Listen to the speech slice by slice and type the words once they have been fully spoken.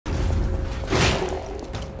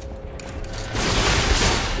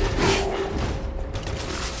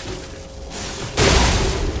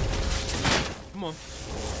Come on.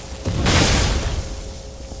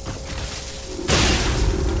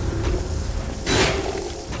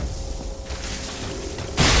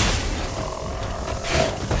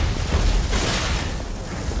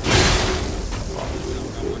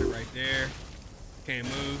 I want it right there. Can't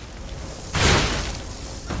move.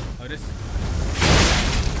 Oh, this.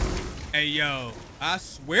 Hey, yo. I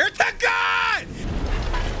swear to God!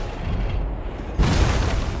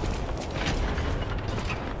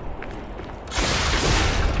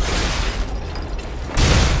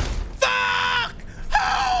 Fuck!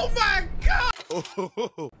 Oh my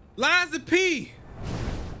God! Liza P.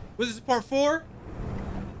 Was this part 4?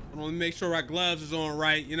 I want to make sure our gloves is on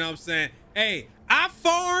right. You know what I'm saying? Hey, I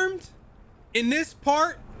farmed in this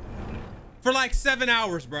part for like 7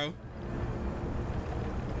 hours, bro.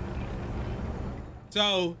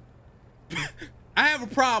 So I have a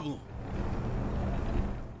problem.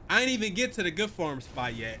 I ain't even get to the good farm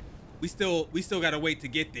spot yet. We still gotta wait to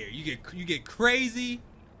get there. You get crazy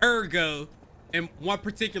ergo in one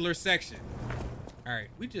particular section. All right,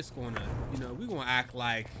 we just gonna, you know, we gonna act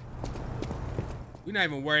like we're not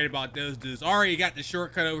even worried about those dudes. Already got the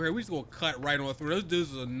shortcut over here. We just gonna cut right on through. Those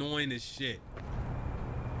dudes are annoying as shit.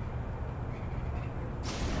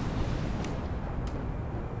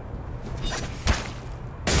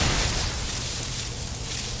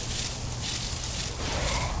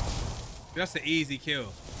 That's an easy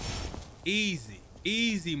kill. Easy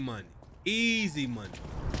money. Easy money.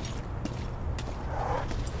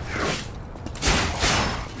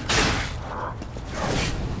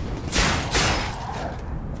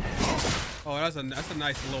 Oh, that's a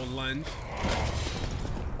nice little lunge.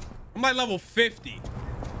 I'm like level 50.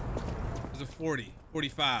 There's a 40,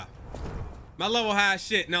 45. My level high as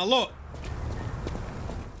shit. Now look,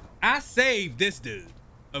 I saved this dude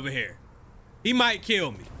over here. He might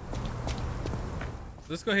kill me.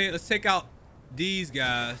 Let's go ahead. Let's take out these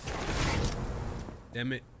guys.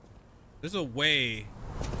 Damn it. There's a way.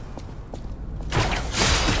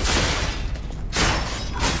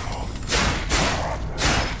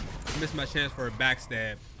 I missed my chance for a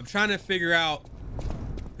backstab. I'm trying to figure out,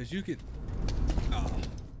 because you could. Oh,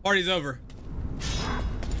 party's over.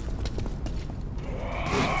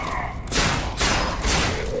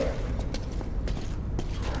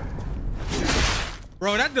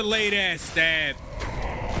 Bro, that delayed ass stab.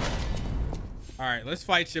 All right, let's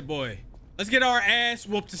fight your boy. Let's get our ass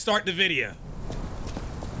whooped to start the video.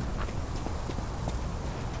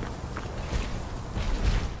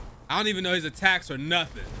 I don't even know his attacks or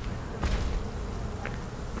nothing.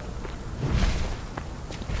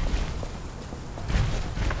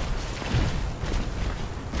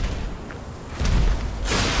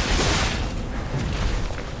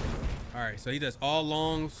 All right, so he does all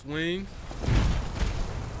long swings.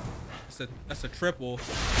 That's a triple.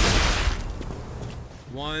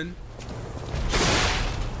 1.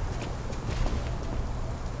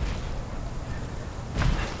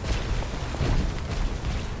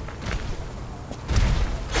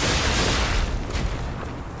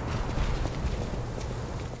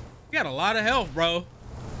 You got a lot of health, bro.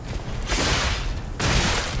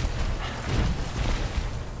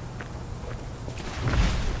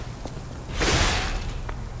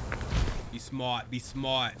 Be smart. Be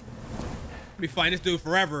smart. Let me find this dude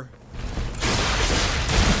forever.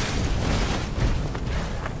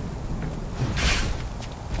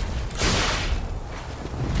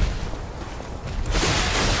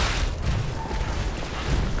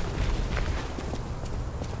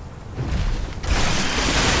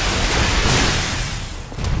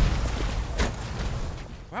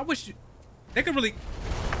 I wish you, they could really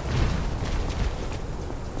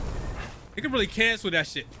cancel that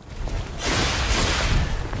shit.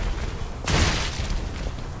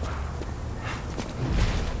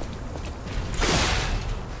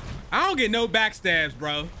 I don't get no backstabs,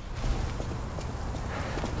 bro.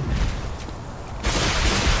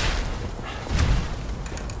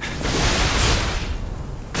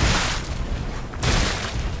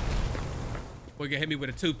 Boy, get hit me with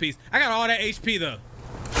a 2-piece. I got all that HP though.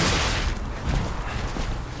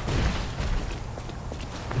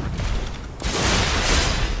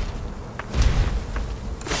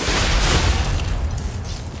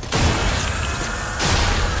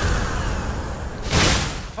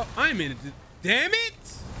 I ain't mean to do, damn it!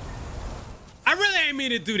 I really ain't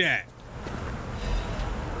mean to do that.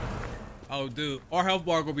 Oh, dude, our health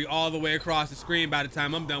bar gonna be all the way across the screen by the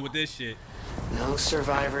time I'm done with this shit. No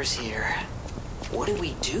survivors here. What do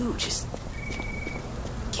we do? Just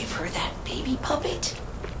give her that baby puppet?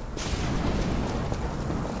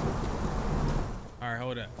 All right,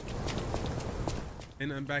 hold up. Ain't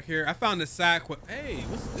nothing back here. I found the side quest. Hey,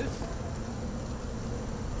 what's this?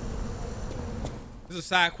 This is a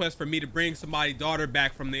side quest for me to bring somebody's daughter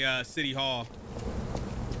back from the city hall.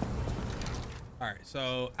 All right,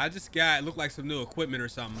 so I just got, it looked like some new equipment or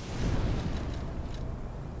something.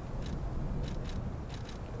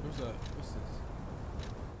 What's this?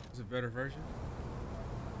 Is it a better version?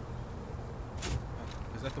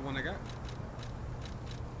 Is that the one I got?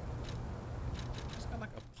 It's got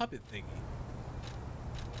like a puppet thingy.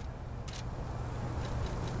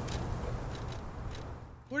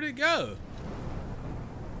 Where'd it go?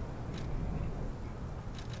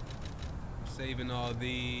 I'm saving all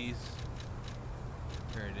these.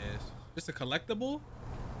 There it is. Just a collectible?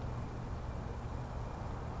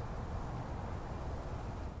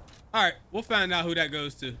 All right, we'll find out who that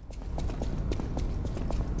goes to.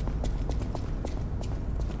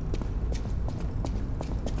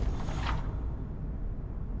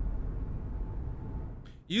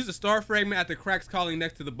 Use the star fragment at the cracks calling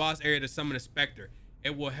next to the boss area to summon a specter.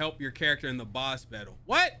 It will help your character in the boss battle.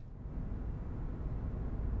 What?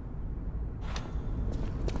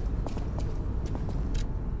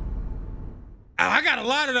 Oh, I got a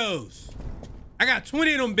lot of those. I got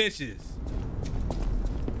 20 of them bitches.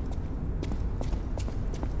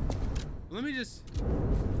 Let me just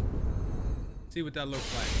see what that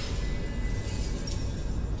looks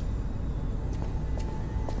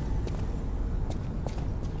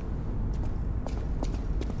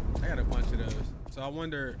like. I got a bunch of those. So I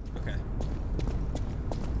wonder, okay.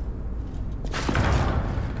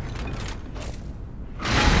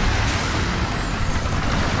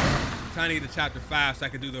 Trying to get to chapter 5 so I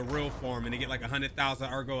could do the real form and to get like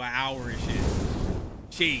 100,000 ergo an hour and shit.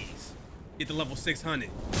 Cheese. Get to level 600.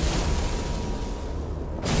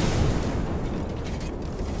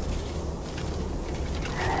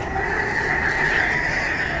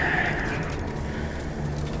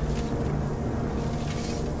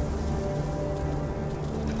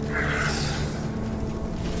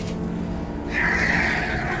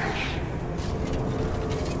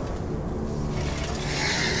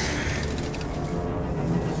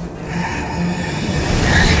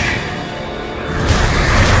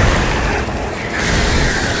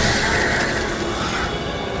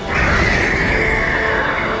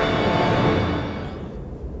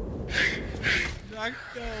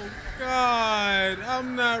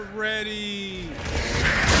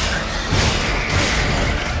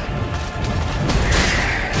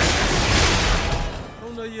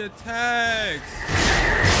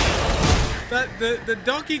 The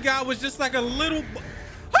donkey guy was just like a little.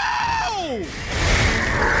 Oh!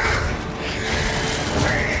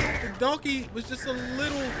 The donkey was just a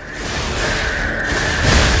little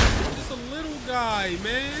guy,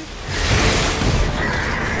 man.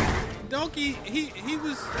 Donkey, he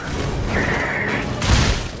was.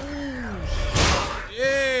 Oh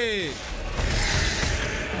shit!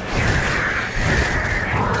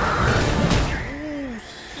 Oh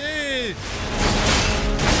shit!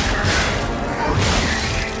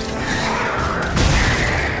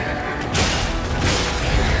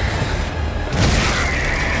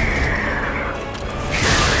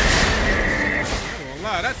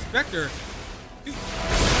 That Spectre. Dude. What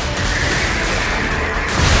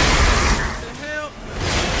the hell?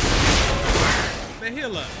 Man,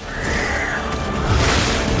 heal up.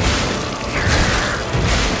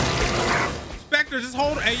 Spectre, just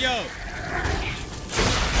hold. Hey, yo.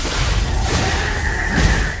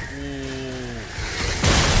 Ooh.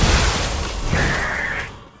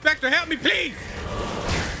 Spectre, help me, please.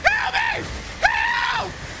 Help me!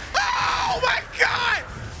 Help! Oh my God!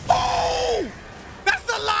 Oh!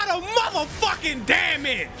 A lot of motherfucking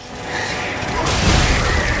damage.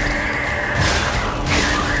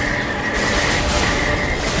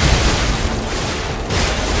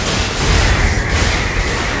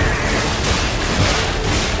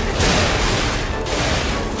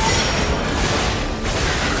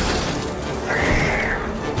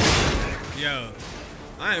 Yo,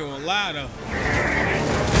 I ain't gonna lie though.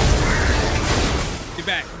 Get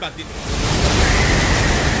back, I'm about to.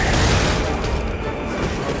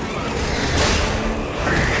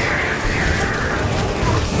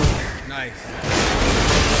 Nice.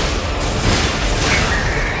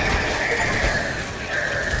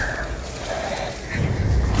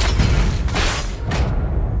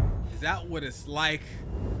 Is that what it's like?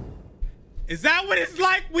 Is that what it's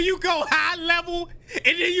like when you go high level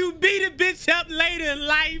and then you beat a bitch up later in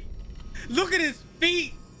life? Look at his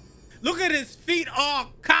feet. Look at his feet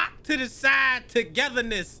all cocked to the side.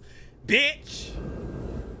 Togetherness, bitch.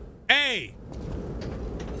 Hey.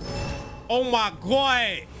 Oh my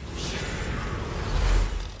God.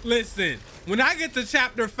 Listen, when I get to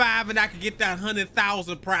chapter 5 and I can get that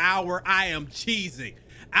 100,000 per hour, I am cheesing.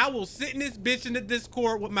 I will sit in this bitch in the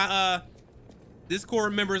Discord with my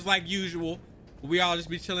Discord members like usual. We all just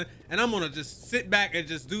be chilling, and I'm gonna just sit back and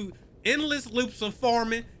just do endless loops of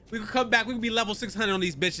farming. We can come back, we can be level 600 on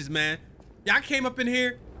these bitches, man. Y'all came up in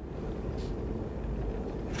here.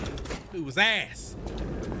 It was ass.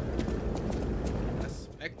 I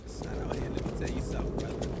expect the sun out here. Let me tell you something,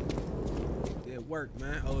 brother. It worked,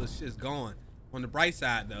 man. Oh, this shit's gone. On the bright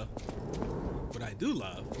side, though, what I do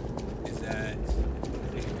love is that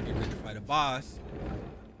if you're getting ready to fight a boss,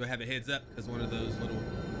 you'll have a heads up because one of those little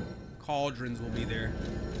cauldrons will be there.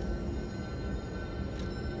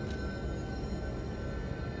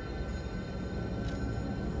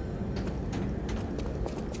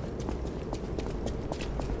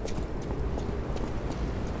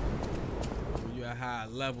 When you're a high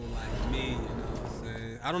level like me, you know what I'm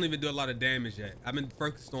saying? I don't even do a lot of damage yet. I've been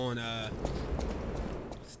focused on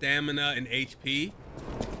stamina and HP,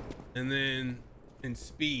 and then in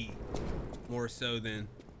speed more so than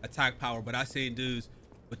attack power. But I seen dudes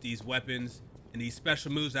with these weapons and these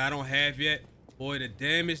special moves that I don't have yet. Boy, the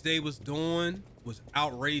damage they was doing was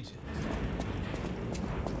outrageous.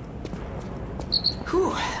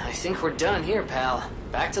 Whew, I think we're done here, pal.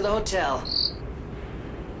 Back to the hotel.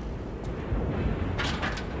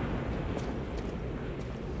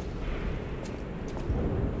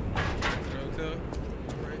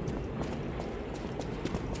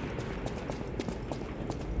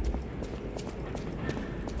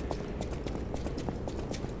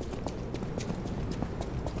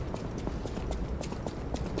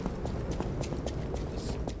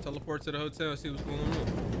 To the hotel, see what's going on.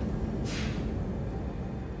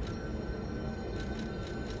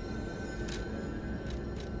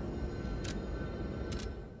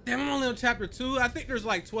 Damn, I'm only on chapter 2. I think there's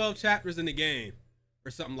like 12 chapters in the game or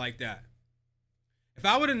something like that. If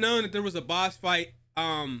I would have known that there was a boss fight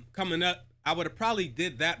coming up, I would have probably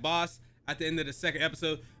did that boss at the end of the second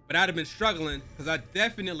episode, but I'd have been struggling because I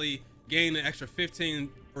definitely gained an extra 15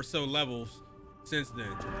 or so levels since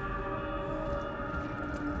then.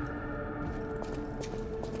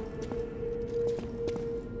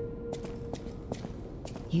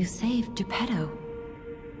 You saved Geppetto.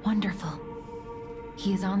 Wonderful.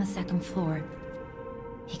 He is on the second floor.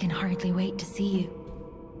 He can hardly wait to see you.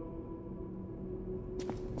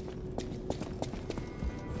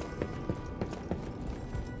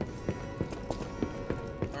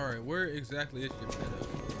 All right, where exactly is Geppetto?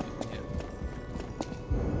 Yeah.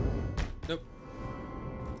 Nope.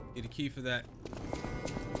 Need a key for that.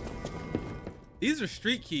 These are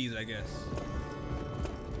street keys, I guess.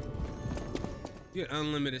 You get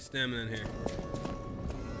unlimited stamina in here.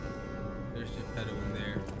 There's Geppetto in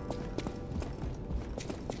there.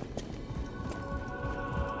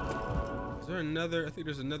 Is there another? I think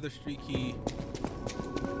there's another street key.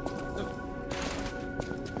 Nope.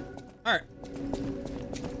 All right.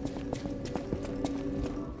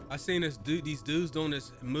 I seen this dude. These dudes doing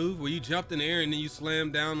this move where you jumped in the air and then you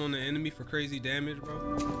slam down on the enemy for crazy damage,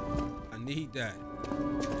 bro. I need that.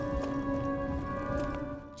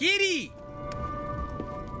 Kitty.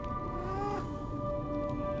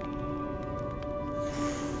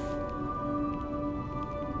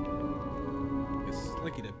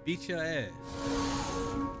 Slinky to beat your ass.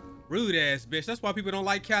 Rude ass bitch. That's why people don't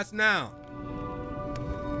like cats now.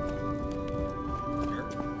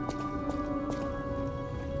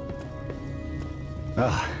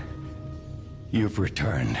 Ah, you've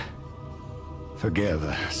returned. Forgive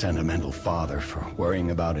a sentimental father for worrying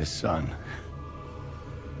about his son.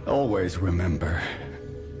 Always remember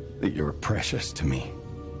that you're precious to me,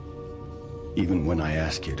 even when I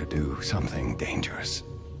ask you to do something dangerous.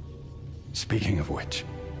 Speaking of which,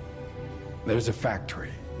 there's a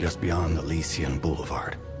factory just beyond Elysian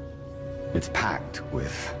Boulevard. It's packed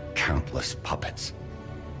with countless puppets.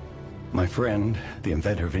 My friend, the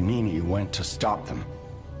inventor Venigni, went to stop them,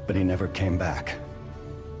 but he never came back.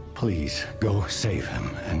 Please, go save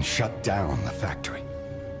him and shut down the factory.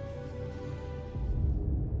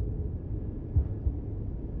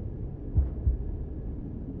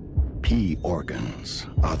 P organs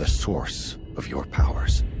are the source of your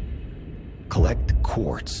powers. Collect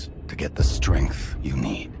quartz to get the strength you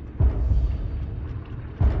need.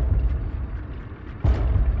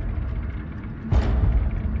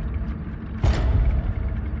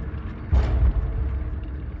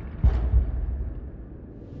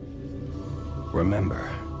 Remember,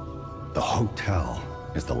 the hotel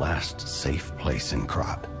is the last safe place in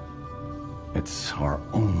Krat. It's our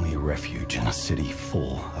only refuge in a city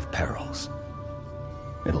full of perils.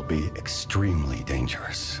 It'll be extremely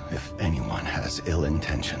dangerous if anyone has ill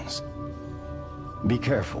intentions. Be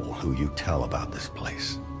careful who you tell about this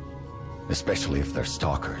place. especially if they're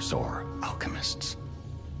stalkers or alchemists.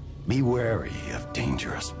 Be wary of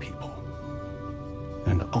dangerous people.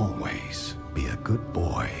 And always be a good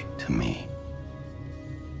boy to me.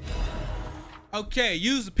 Okay,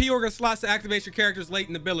 use the P organ slots to activate your character's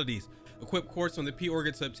latent abilities. Equip quartz on the P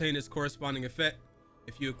organ to obtain its corresponding effect.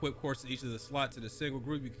 If you equip quartz to each of the slots in a single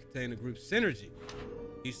group, you can obtain a group synergy.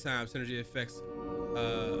 Each time the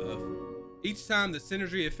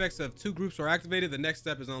synergy effects of two groups are activated, the next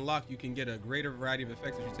step is unlocked. You can get a greater variety of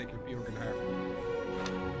effects if you take your P organ higher.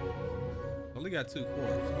 Only got 2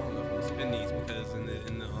 quartz. I don't know if I'm gonna spend these because in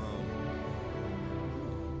the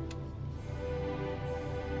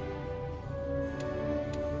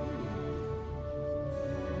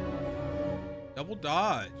double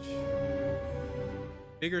dodge,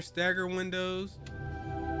 bigger stagger windows.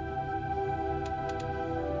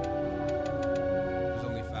 There's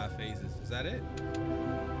only 5 phases. Is that it?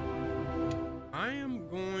 I am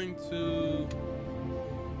going to.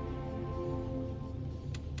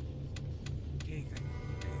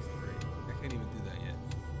 I can't even do that yet.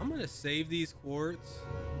 I'm gonna save these quartz.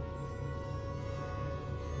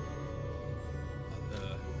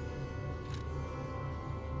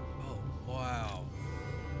 Wow.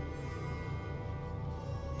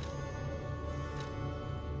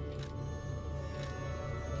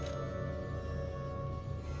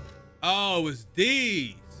 Oh, it's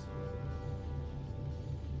these.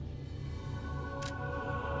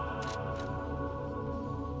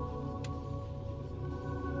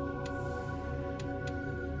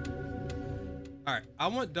 All right, I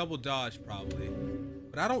want double dodge probably,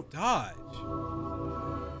 but I don't dodge.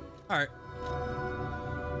 All right.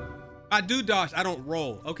 I do dodge, I don't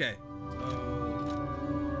roll. Okay.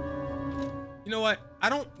 You know what? I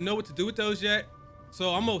don't know what to do with those yet,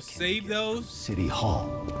 so I'm gonna save those. City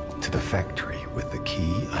Hall to the factory with the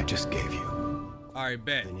key I just gave you. All right,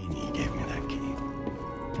 bet. Venigni gave me that key,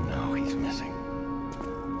 and now he's missing.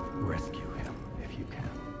 Rescue him if you can.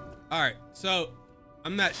 All right, so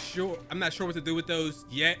I'm not sure what to do with those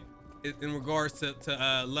yet in regards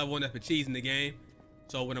to leveling up and cheesing the game.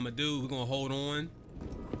 So what I'm gonna do, we're gonna hold on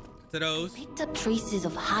to those. Picked up traces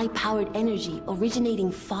of high-powered energy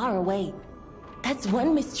originating far away. That's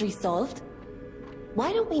one mystery solved.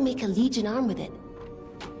 Why don't we make a Legion arm with it?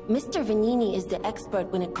 Mr. Venigni is the expert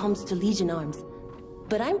when it comes to Legion arms,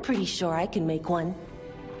 but I'm pretty sure I can make one.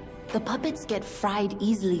 The puppets get fried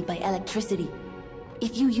easily by electricity.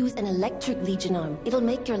 If you use an electric Legion arm, it'll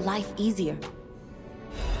make your life easier.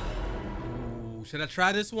 Ooh, should I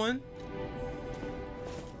try this one?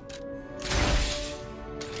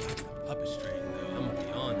 Puppet strain though, I'm gonna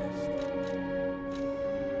be honest.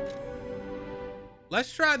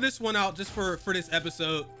 Let's try this one out just for this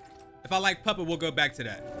episode. If I like puppet, we'll go back to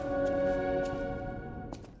that.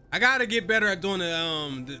 I gotta get better at doing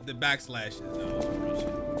the backslashes though.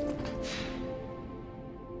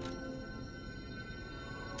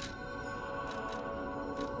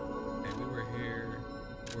 Okay, we were here,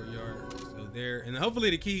 courtyard, so there, and hopefully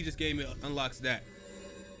the key he just gave me unlocks that.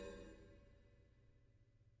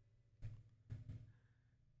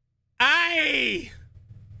 Aye!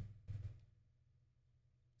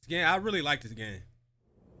 This game, I really like this game.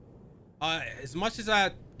 As much as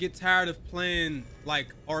I get tired of playing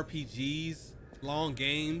like RPGs, long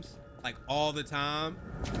games, like all the time,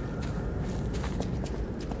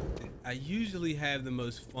 I usually have the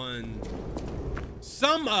most fun,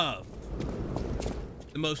 some of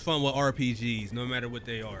the most fun with RPGs, no matter what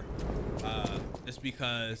they are. Just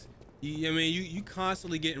because, you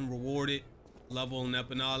constantly getting rewarded, leveling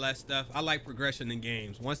up and all that stuff. I like progression in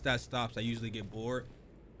games. Once that stops, I usually get bored.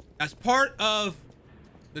 That's part of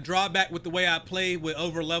the drawback with the way I play with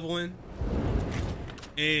over leveling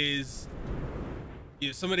is,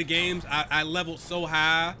 some of the games I leveled so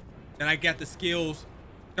high that I got the skills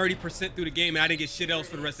 30% through the game and I didn't get shit else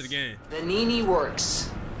for the rest of the game. Venigni Works.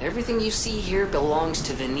 Everything you see here belongs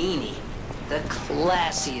to Venigni, the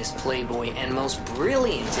classiest playboy and most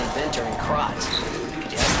brilliant inventor in Krat.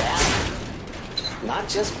 Just ask him. Not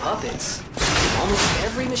just puppets. Almost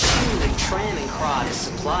every machine and tram in Krat is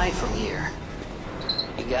supplied from here.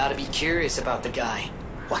 You gotta be curious about the guy.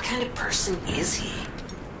 What kind of person is he?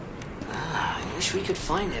 I wish we could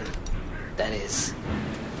find him. That is,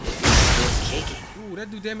 if he's still kicking. Ooh,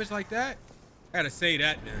 that do damage like that? I gotta save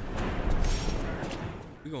that then.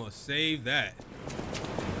 We're gonna save that.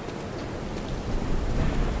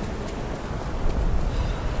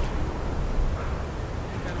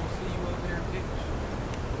 I don't see you up there, bitch.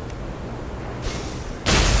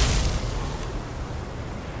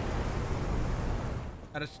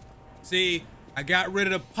 See, I got rid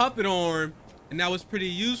of the puppet arm And that was pretty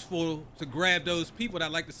useful to grab those people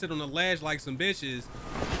that like to sit on the ledge like some bitches.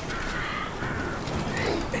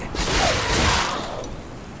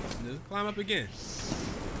 Climb up again.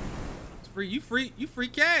 It's free. You free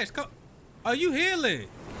cash. Come. Oh, you healing.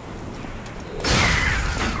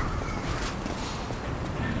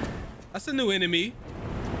 That's a new enemy.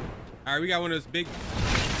 All right, we got one of those big.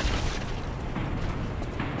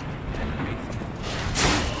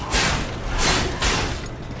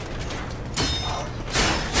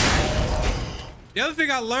 The other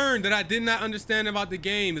thing I learned that I did not understand about the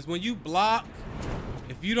game is when you block,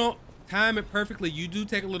 if you don't time it perfectly, you do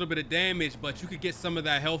take a little bit of damage, but you could get some of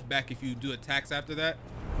that health back if you do attacks after that.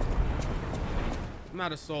 I'm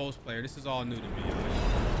not a Souls player. This is all new to me.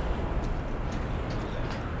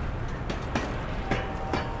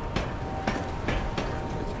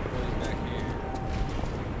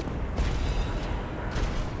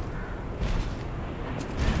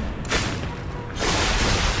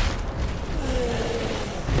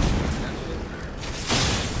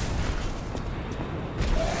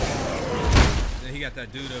 Got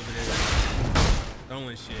that dude over there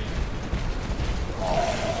throwing shit.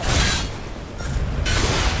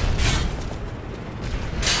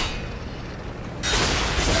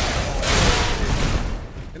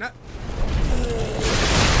 Can I?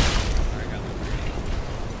 Alright, got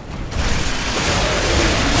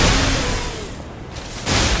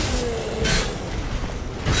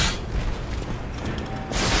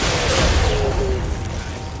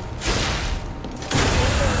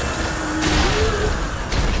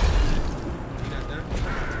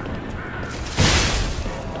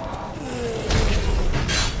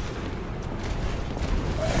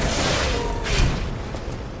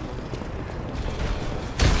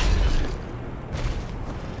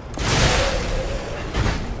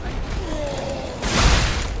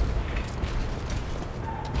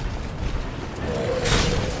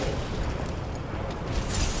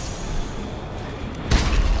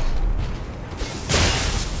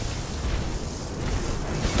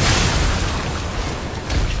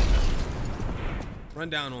Run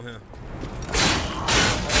down on him.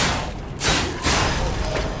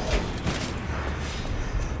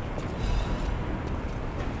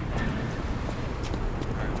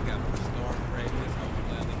 Alright, we got more star fragments. I will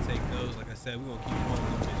gladly take those. Like I said, we're gonna keep going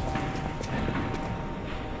on this.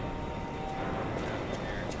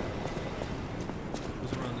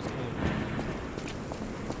 What's around this corner?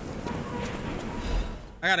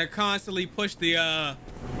 I gotta constantly push the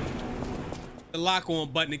lock on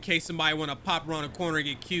button in case somebody want to pop around the corner and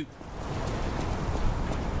get cute.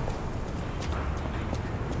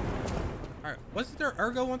 All right, wasn't there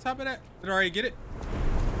ergo on top of that? Did I already get it?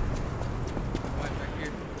 Right back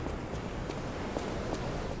here.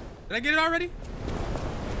 Did I get it already?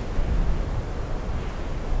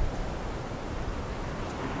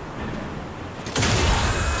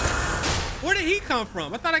 Where did he come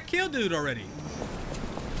from? I thought I killed dude already.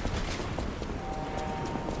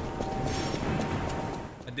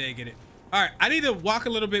 I did get it. All right, I need to walk a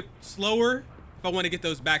little bit slower if I want to get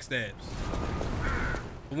those backstabs.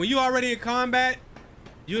 But when you already in combat,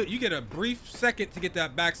 you get a brief second to get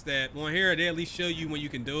that backstab. On here, they at least show you when you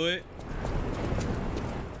can do it.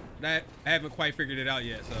 That I haven't quite figured it out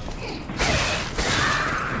yet, so.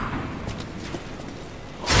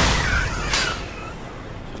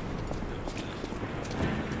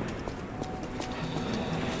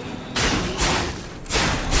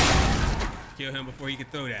 Kill him before he can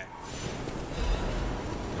throw that.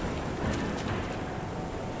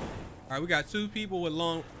 All right, we got two people with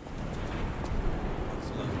long.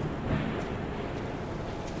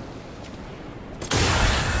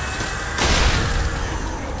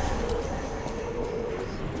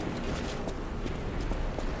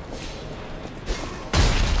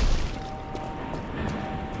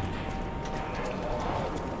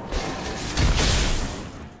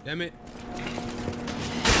 Damn it.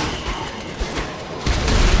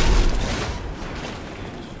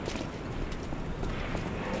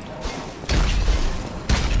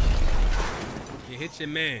 You hit your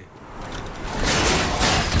man.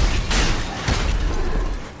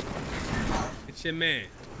 Hit your man.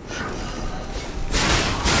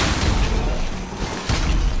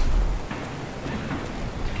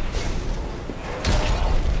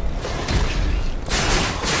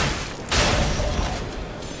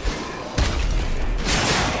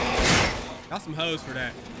 Got some hoes for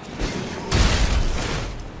that.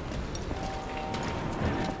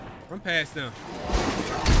 Run past them.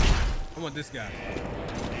 I want this guy.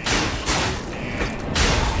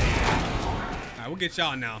 All right, we'll get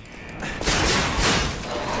y'all now.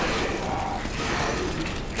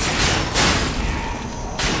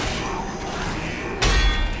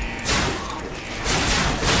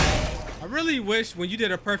 really wish when you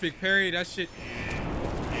did a perfect parry, that shit.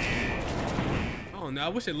 I don't know. I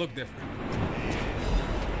wish it looked different.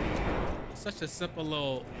 Such a simple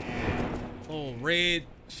little red,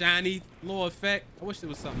 shiny little effect. I wish there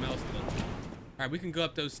was something else though. All right, we can go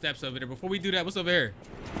up those steps over there. Before we do that, what's over here?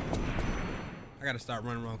 I gotta start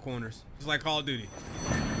running around corners, just like Call of Duty.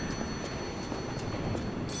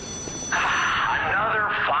 Another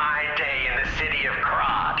fine day in the city of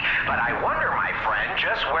Krat, but I wonder, my friend,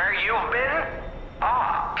 just where you've been?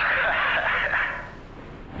 Oh.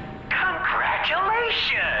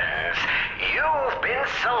 Congratulations! You've been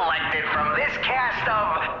selected from this cast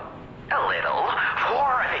of a little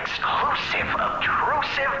for an exclusive,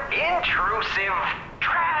 obtrusive, intrusive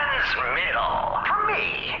transmittal for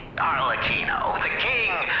me, Arlecchino, the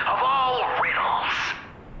king of all riddles.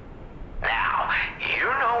 Now, you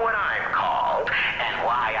know what I'm called, and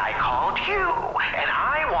why I called you, and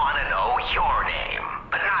I want to know your name,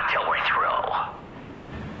 but not till we're through.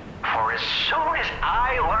 For as soon as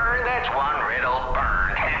I learn that's one riddle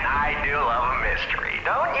burned, and I do love a mystery,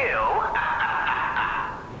 don't you?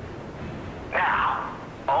 Now,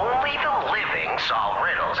 only the living solve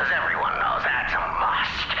riddles, as everyone knows. That's a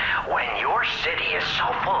must. When your city is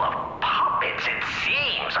so full of puppets, it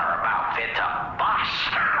seems are about fit to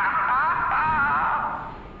bust.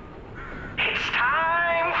 It's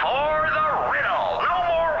time for the riddle. No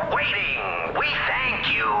more waiting. We thank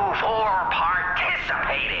you for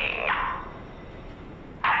participating.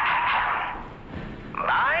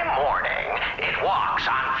 By morning, it walks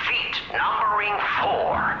on feet numbering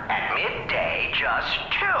 4. At midday, just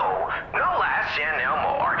 2. No less and no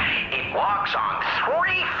more. It walks on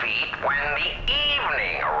 3 feet when the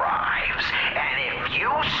evening arrives. And if you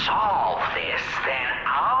solve this, then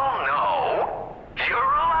I'll know you're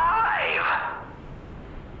alive.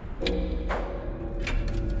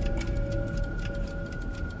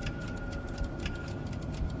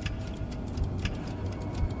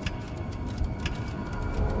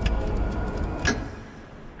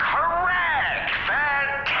 Correct!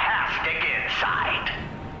 Fantastic insight.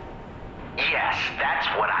 Yes, that's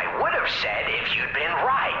what I would have said if you'd been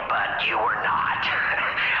right, but you were not.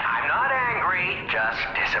 I'm not angry, just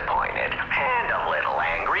disappointed. And a little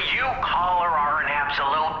angry. You, caller, are an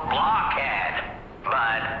absolute blockhead.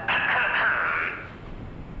 But,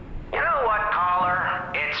 you know what,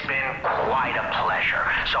 caller? It's been quite a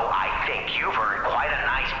pleasure. So I think you've earned quite a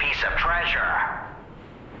nice piece of treasure.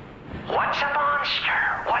 What's a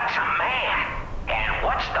monster? What's a man? And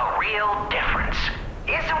what's the real difference?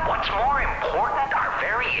 Isn't what's more important our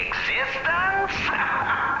very existence?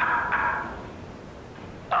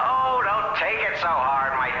 Oh, don't take it so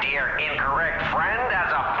hard, my dear incorrect friend.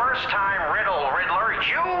 As a first-time riddler,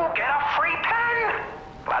 you get a free pen.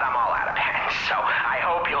 But I'm all out of pens, so I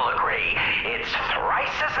hope you'll agree. It's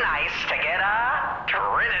thrice as nice to get a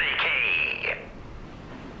Trinity key.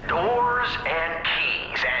 Doors and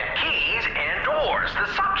keys and doors, the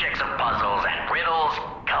subjects of puzzles and riddles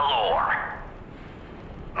galore.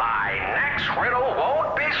 My next riddle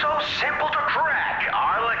won't be so simple to crack.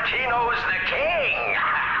 Arlecchino's the king.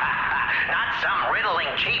 Not some riddling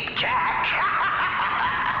cheap jack.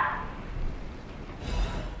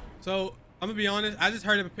 So I'm gonna be honest, I just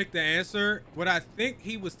heard him pick the answer. What I think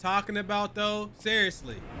he was talking about though,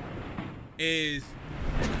 seriously, is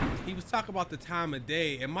he was talking about the time of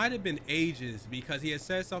day. It might have been ages, because he had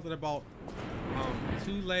said something about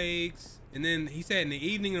 2 legs, and then he said in the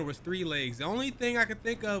evening there was 3 legs. The only thing I could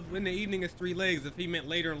think of in the evening is 3 legs, if he meant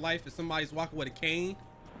later in life if somebody's walking with a cane.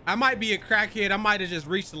 I might be a crackhead, I might have just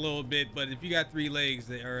reached a little bit, but if you got 3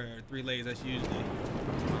 legs, or 3 legs, that's usually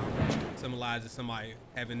symbolizes somebody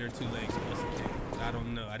having their 2 legs plus a cane. I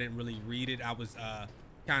don't know, I didn't really read it. I was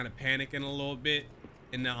kind of panicking a little bit,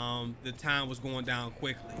 and the time was going down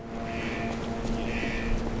quickly.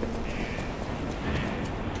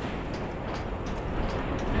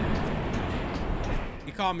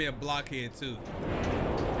 He called me a blockhead too.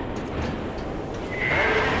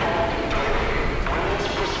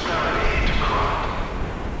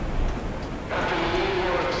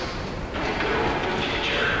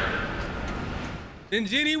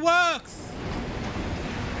 Venigni Works.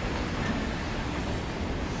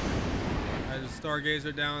 There's a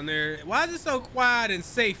stargazer down there. Why is it so quiet and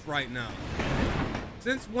safe right now?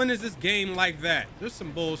 Since when is this game like that? There's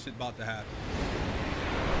some bullshit about to happen.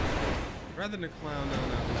 Rather than clown down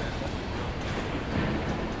that way.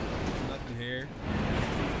 There's nothing here.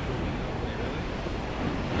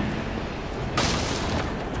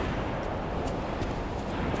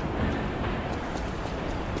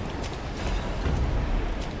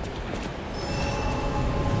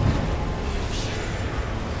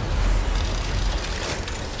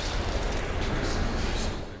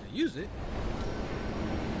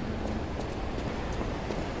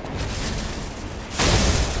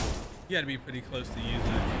 You gotta be pretty close to use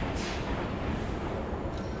it.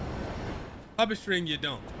 Puppet string, you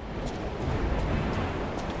don't.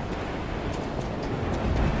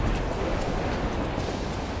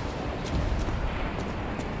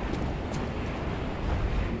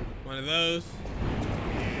 One of those.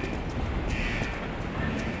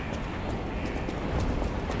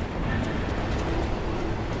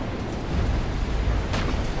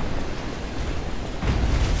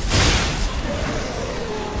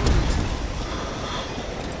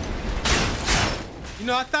 You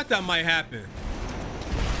know, I thought that might happen.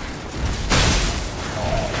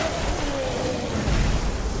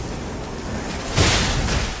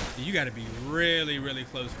 You gotta be really, really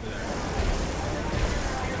close for that.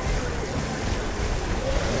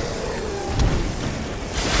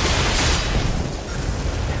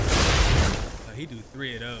 Oh, he do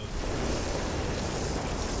 3 of those.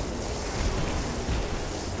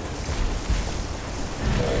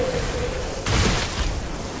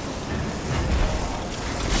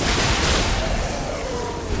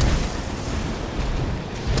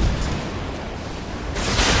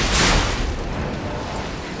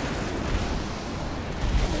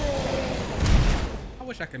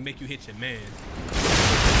 I can make you hit your man.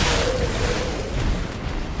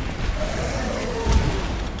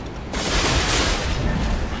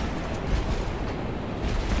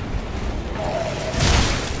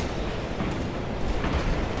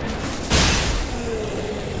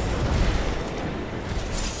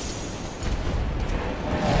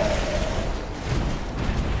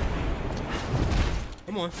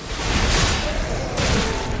 Come on.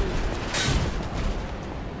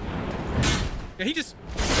 Yeah, he just...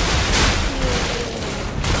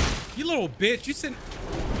 You little bitch, you sitting...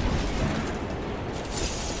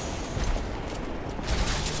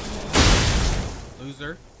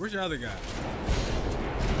 Loser. Where's your other guy?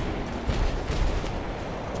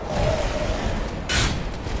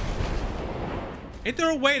 Ain't there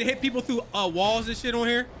a way to hit people through walls and shit on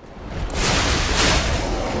here?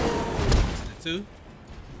 Is it 2?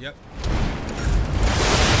 Yep.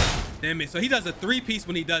 Damn it. So he does a 3-piece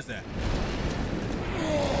when he does that.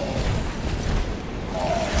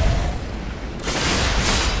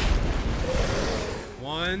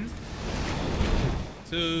 One,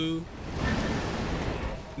 2.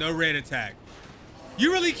 No red attack.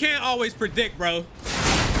 You really can't always predict, bro.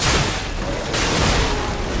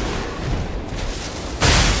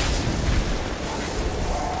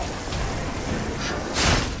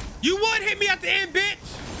 You would hit me at the end, bitch.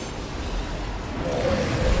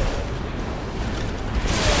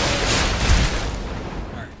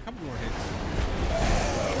 All right, couple more hits.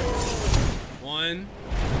 1,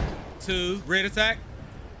 2, red attack.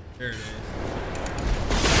 There it is.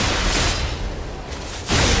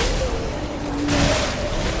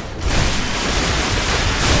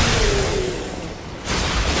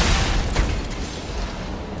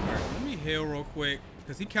 All right, let me heal real quick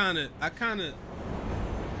because I ain't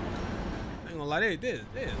gonna lie, this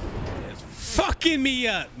is fucking me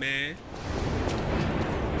up, man.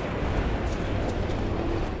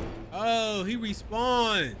 Oh, he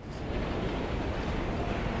respawns.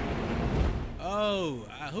 Oh,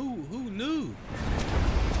 who knew?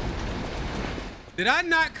 Did I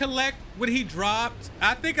not collect what he dropped?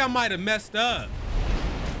 I think I might have messed up.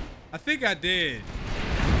 I think I did.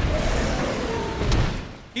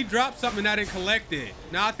 He dropped something and I didn't collect it.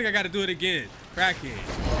 Now I think I got to do it again. Crackhead.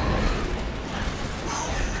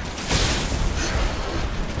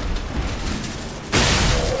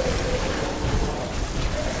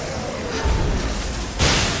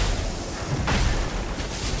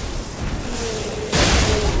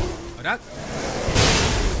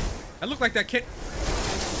 That looked like that kid.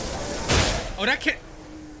 Oh, that kid.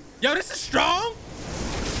 Yo, this is strong.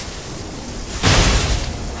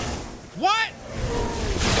 What?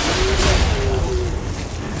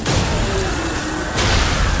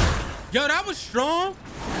 Yo, that was strong.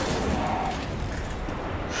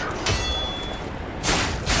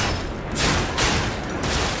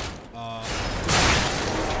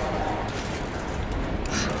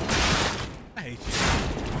 I hate you.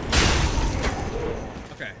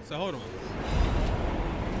 Okay, so hold on.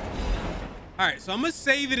 All right, so I'm gonna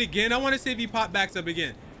save it again. I want to see if he pop backs up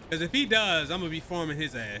again, because if he does, I'm gonna be farming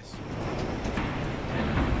his ass.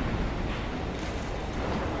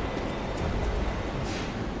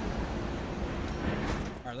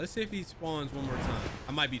 All right, let's see if he spawns one more time.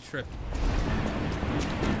 I might be tripping.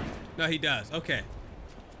 No, he does. Okay,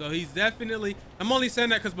 so he's definitely. I'm only saying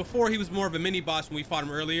that because before he was more of a mini boss when we fought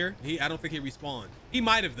him earlier. I don't think he respawned. He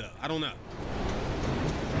might have though. I don't know.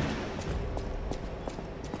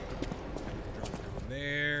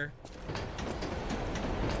 There.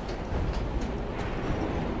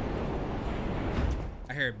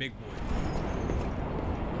 hear a big boy.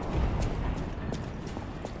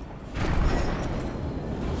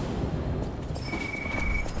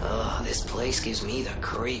 Oh, this place gives me the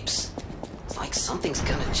creeps. It's like something's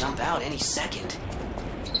gonna jump out any second.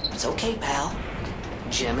 It's okay, pal.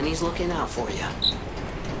 Gemini's looking out for you.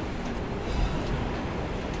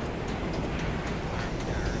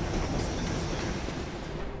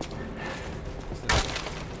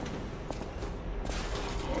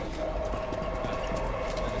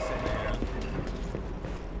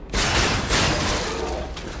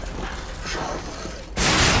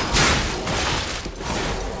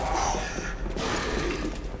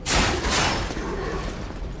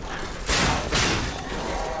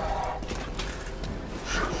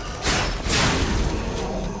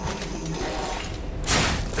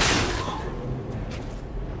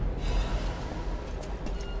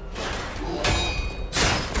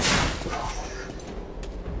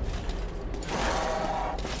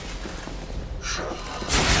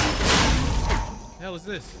 The hell is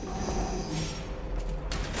this?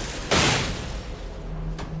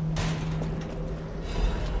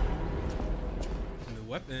 New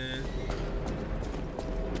weapon.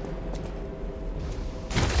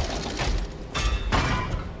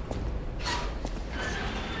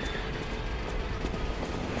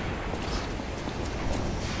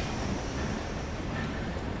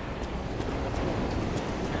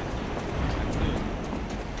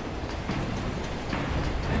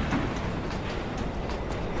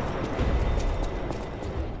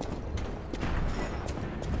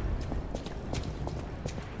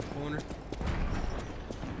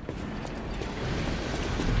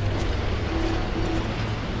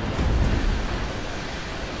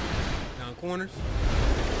 Corners.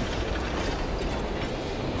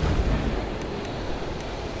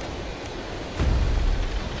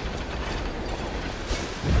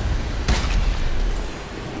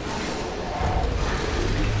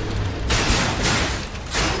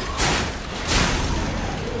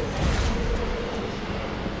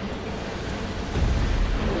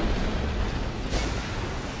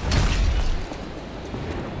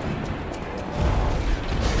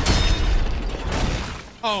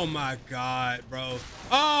 Oh my God, bro.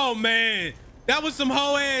 Oh man, that was some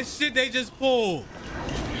hoe ass shit they just pulled.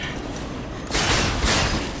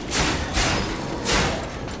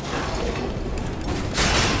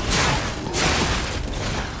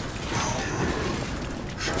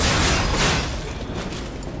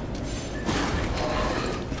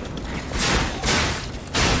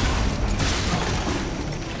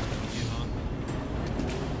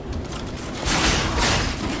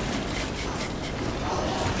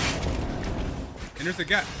 And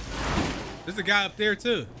there's a guy up there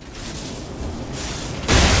too.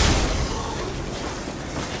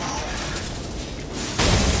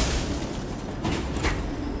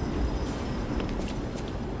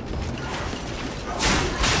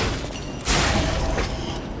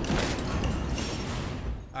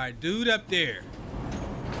 All right, dude up there.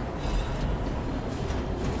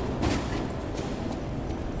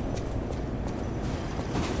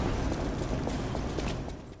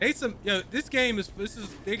 This game is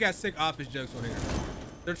they got sick office jokes on here.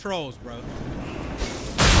 They're trolls, bro.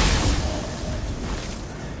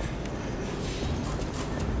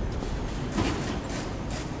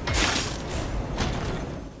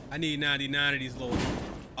 I need 99 of these little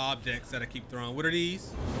objects that I keep throwing. What are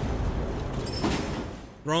these?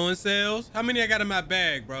 Throwing cells? How many I got in my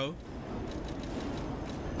bag, bro?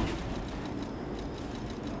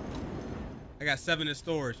 I got 7 in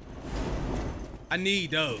storage. I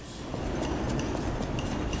need those.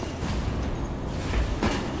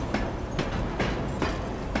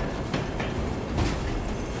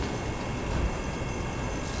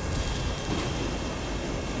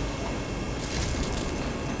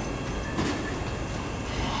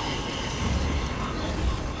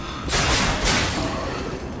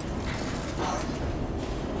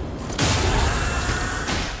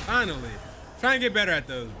 Finally. Try and get better at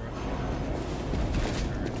those, bro.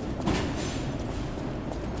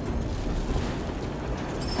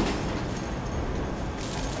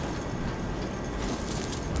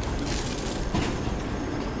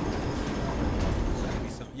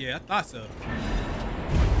 Yeah, I thought so.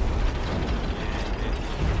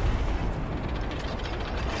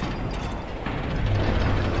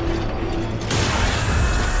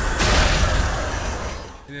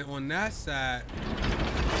 And then on that side,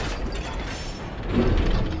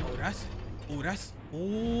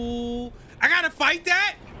 I gotta fight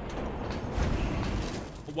that?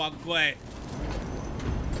 Oh my God.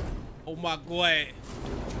 Oh my God.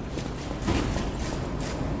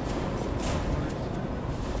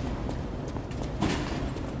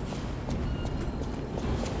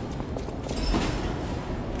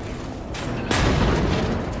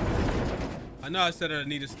 know I said I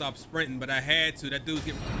need to stop sprinting, but I had to. That dude's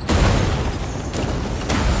getting...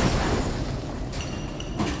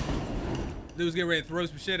 Dude's getting ready to throw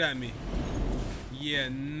some shit at me. Yeah,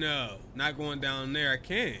 no. Not going down there. I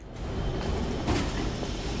can't.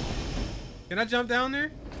 Can I jump down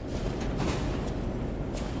there?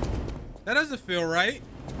 That doesn't feel right.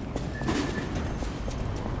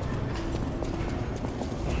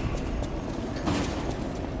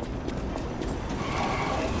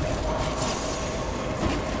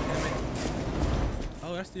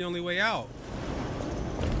 Oh, that's the only way out.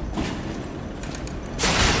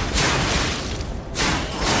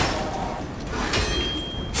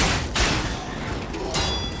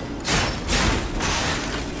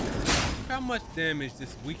 How much damage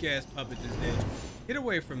this weak ass puppet just did. Get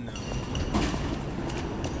away from them.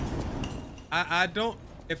 I don't,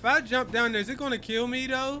 if I jump down there, is it gonna kill me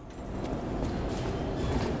though?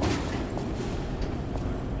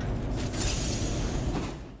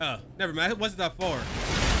 Oh, never mind. It wasn't that far.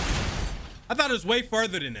 I thought it was way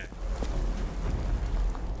further than that.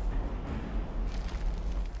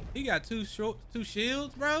 He got two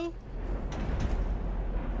shields, bro.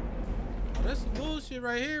 Oh, that's some bullshit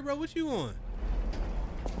right here, bro. What you want?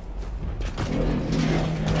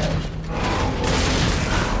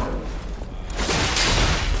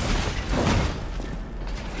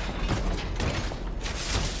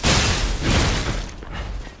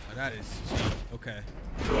 Oh, that is cheap. Okay.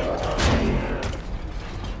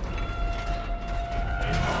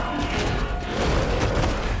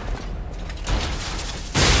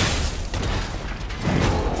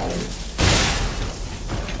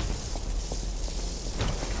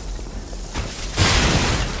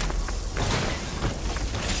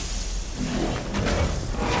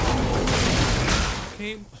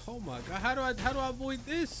 Oh my god, how do I avoid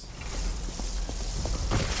this?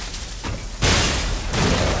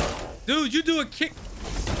 Dude, you do a kick.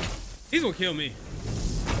 He's gonna kill me.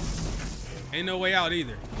 Ain't no way out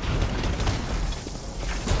either.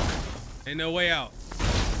 Ain't no way out.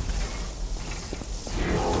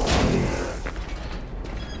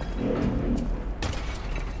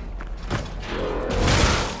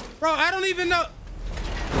 Bro, I don't even know.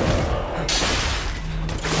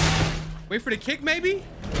 Wait for the kick, maybe?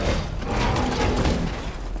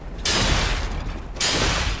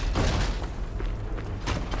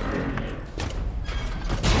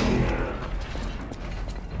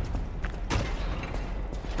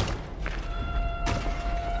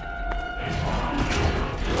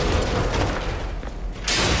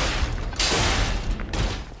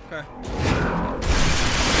 Okay.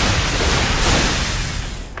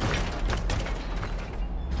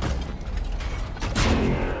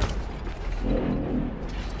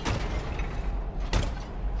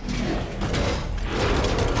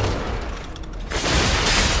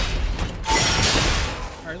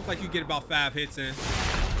 Looks like you get about 5 hits in.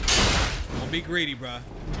 Don't be greedy, bro.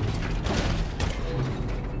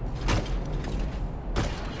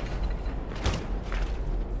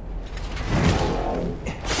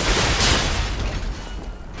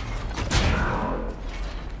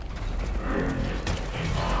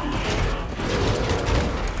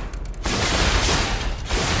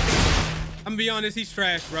 I'm gonna be honest, he's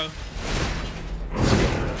trash, bro.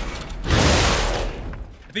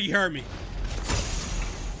 I think he heard me.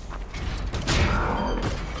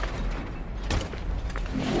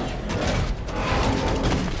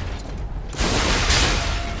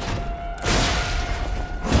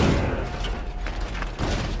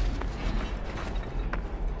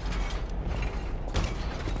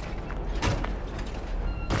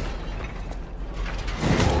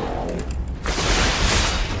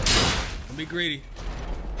 Greedy.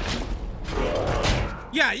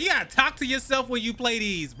 Yeah, you gotta talk to yourself when you play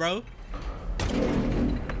these, bro.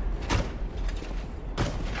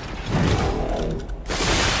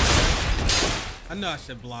 I know I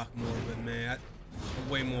should block more, but man, I'm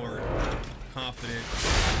way more confident.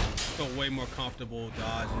 I feel way more comfortable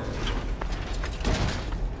dodging.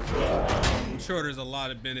 I'm sure there's a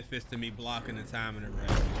lot of benefits to me blocking and timing it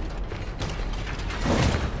right.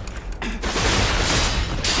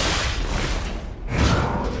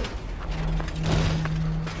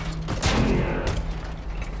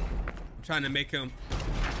 Trying to make him,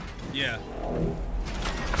 yeah.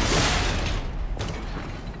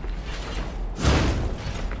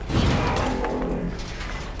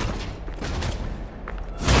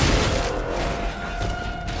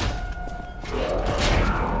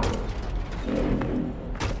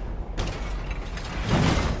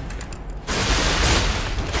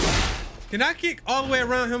 Can I kick all the way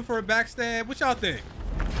around him for a backstab? What y'all think?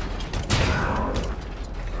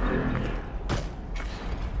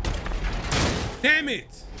 Damn it!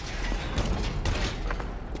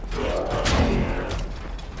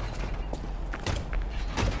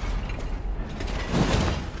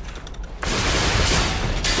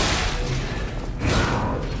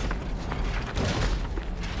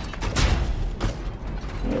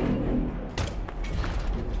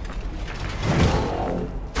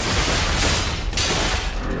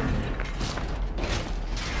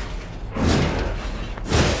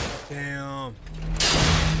 Damn.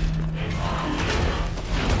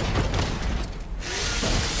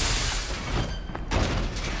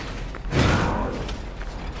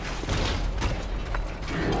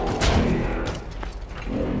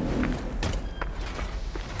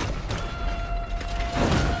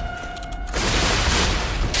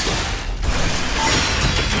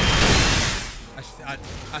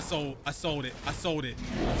 I sold it. I sold it.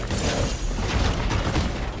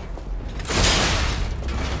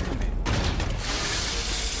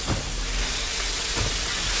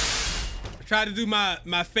 I tried to do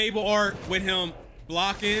my Fable art with him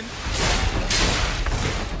blocking.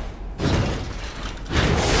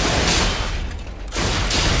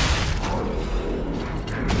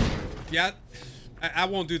 Yeah, I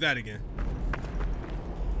won't do that again.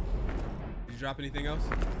 Did you drop anything else?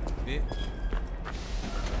 Bitch.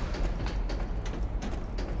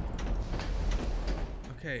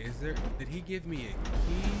 Okay, did he give me a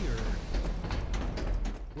key or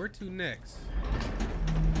where to next?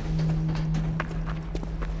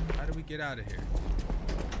 How do we get out of here?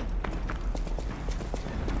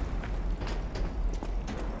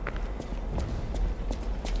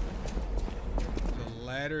 There's a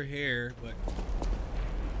ladder here, but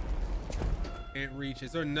can't reach.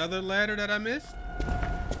 Is there another ladder that I missed?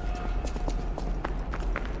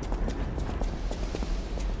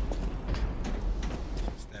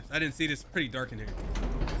 I didn't see this. Pretty dark in here.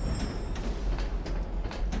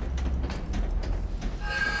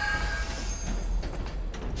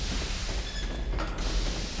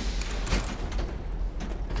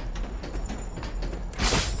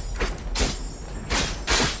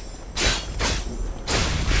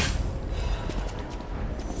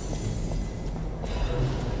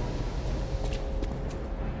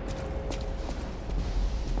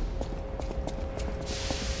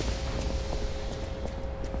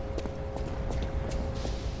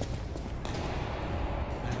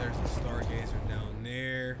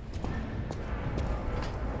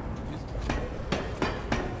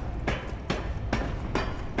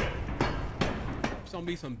 Don't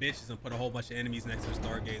be some bitches and put a whole bunch of enemies next to the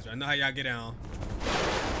stargazer. I know how y'all get down.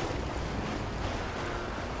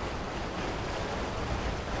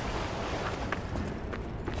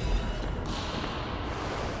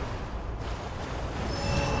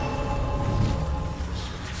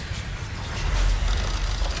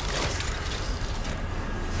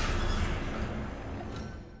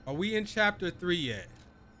 Are we in chapter 3 yet?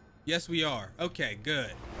 Yes, we are. Okay,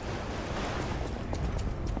 good.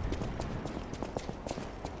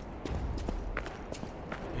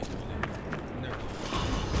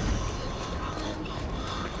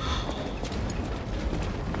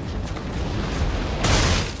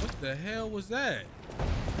 The hell was that?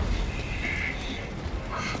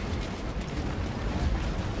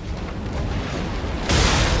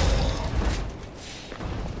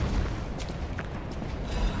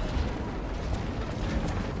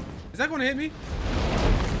 Is that going to hit me?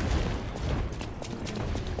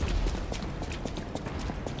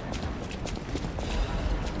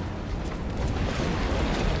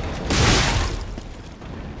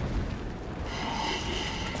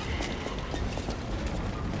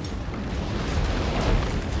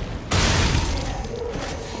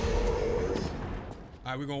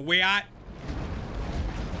 All right, we're gonna wait out.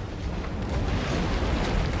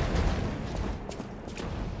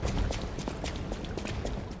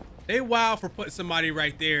 They wild for putting somebody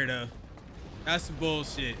right there, though. That's some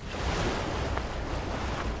bullshit.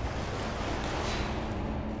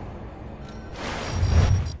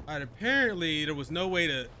 All right, apparently there was no way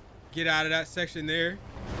to get out of that section there.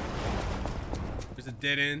 There's a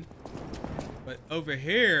dead end. But over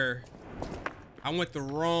here, I went the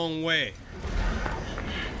wrong way.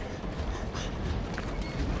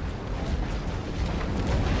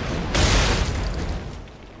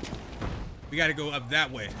 We gotta go up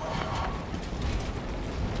that way.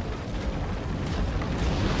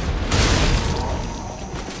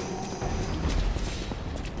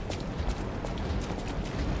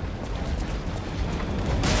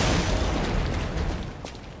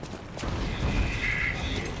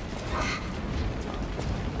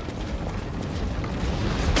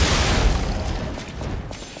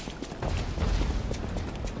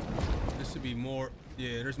 This should be more.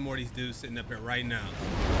 Yeah, there's more more of these dudes sitting up here right now.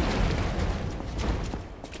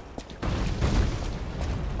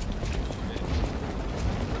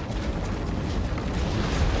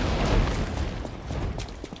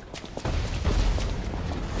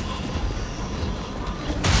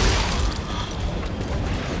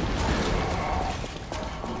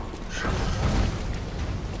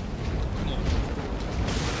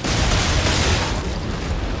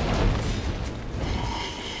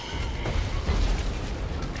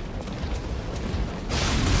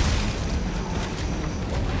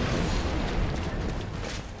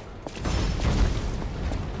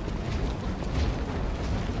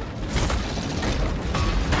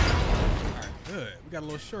 Got a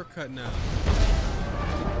little shortcut now.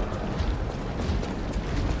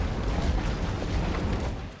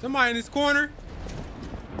 Somebody in this corner.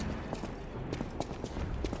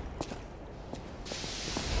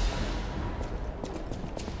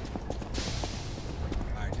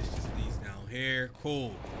 All right, just these down here.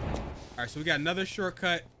 Cool. All right, so we got another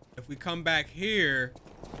shortcut. If we come back here,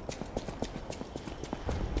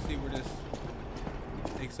 let's see where this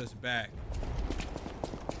takes us back.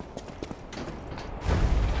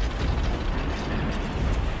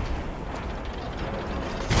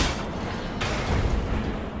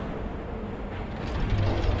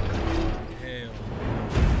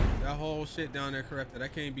 Shit down there corrupted. I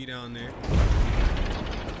can't be down there.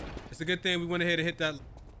 It's a good thing we went ahead and hit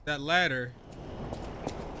that ladder.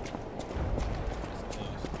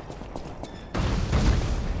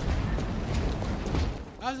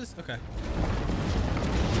 How's this? Okay.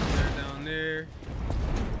 Down there.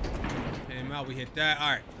 Came out. We hit that.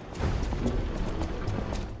 All right.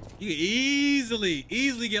 You can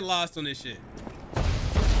easily get lost on this shit.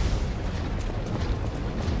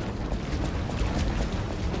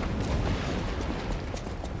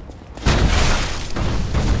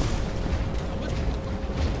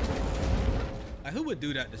 Who would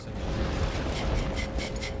do that to somebody?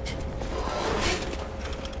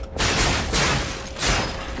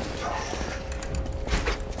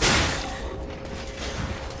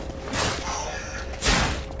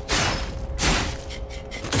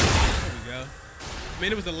 There we go. I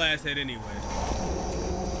mean, it was the last hit anyway.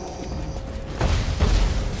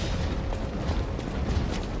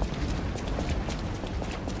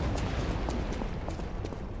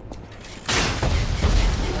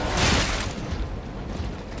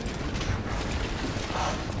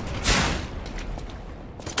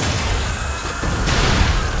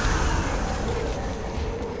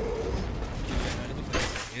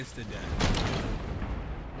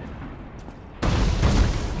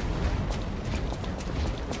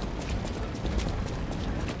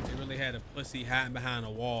 Pussy hiding behind a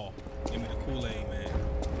wall. Give me the Kool-Aid, man.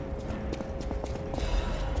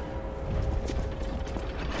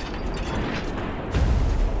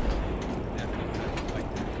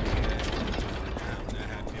 I'm not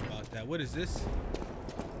happy about that. What is this?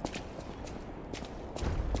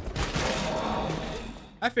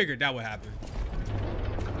 I figured that would happen.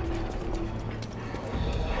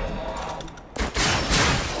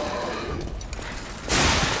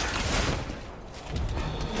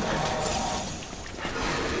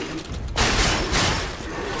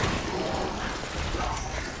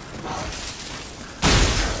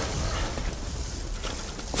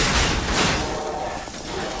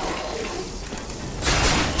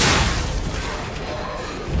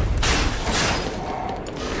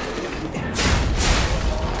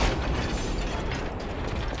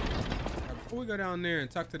 Go down there and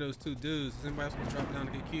talk to those two dudes. Is anybody else gonna drop down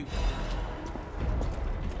to get cute?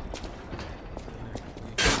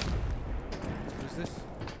 What's this?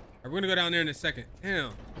 Alright, we're gonna go down there in a second.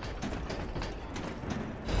 Damn.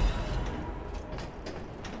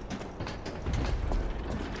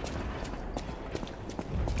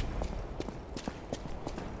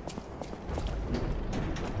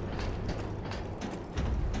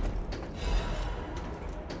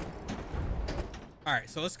 All right,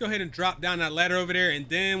 so let's go ahead and drop down that ladder over there, and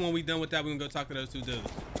then when we're done with that, we're gonna go talk to those two dudes.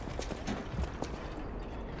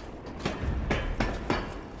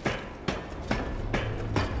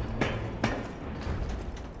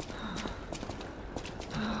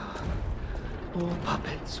 All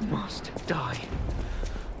puppets must die.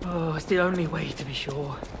 Oh, it's the only way to be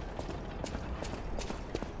sure.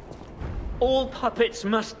 All puppets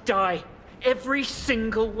must die. Every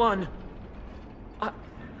single one.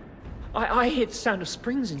 I hear the sound of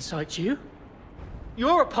springs inside you.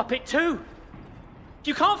 You're a puppet too.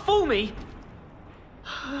 You can't fool me.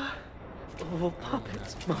 All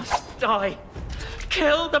puppets must die.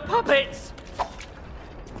 Kill the puppets.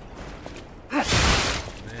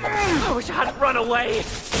 I wish I hadn't run away.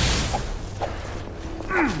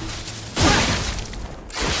 Damn.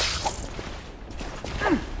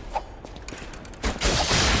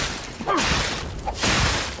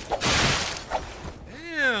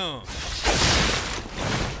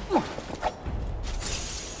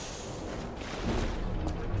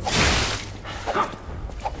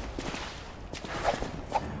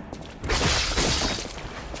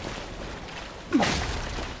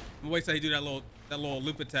 Wait till he do that little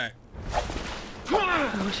loop attack.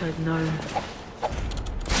 I wish I'd known.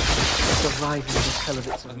 Surviving this hell of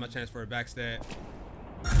its That's own. my chance for a backstab.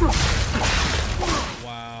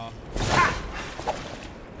 Wow.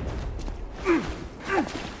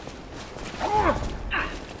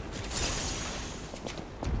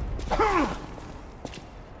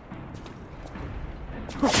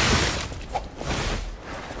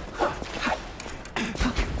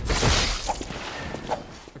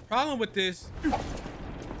 The problem with this.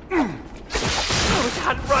 Oh,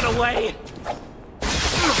 Dad, run away!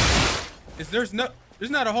 Is there's not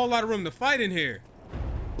a whole lot of room to fight in here.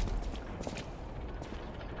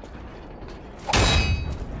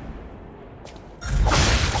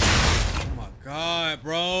 Oh my god,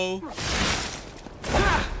 bro.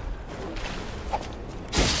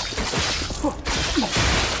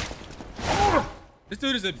 This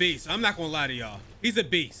dude is a beast. I'm not gonna lie to y'all. He's a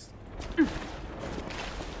beast.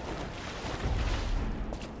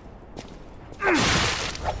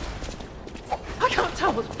 I can't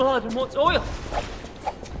tell what's blood and what's oil.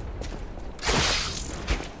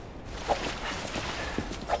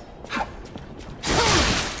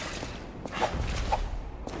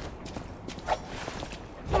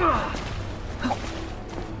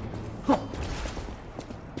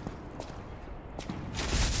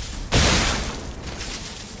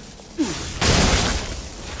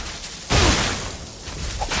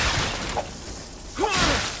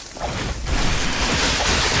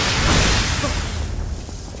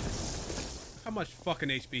 How much fucking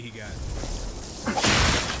HP he got?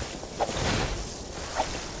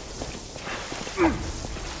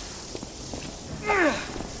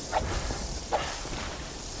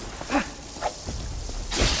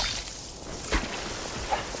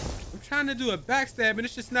 I'm trying to do a backstab and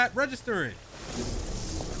it's just not registering.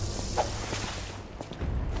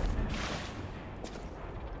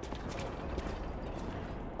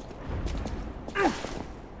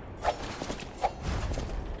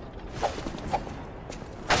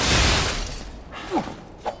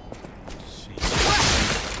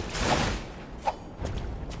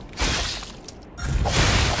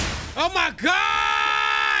 Oh my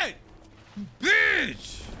god!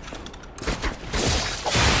 Bitch!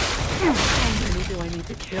 How many do I need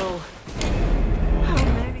to kill? How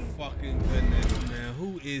many? Fucking goodness, man.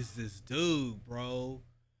 Who is this dude, bro?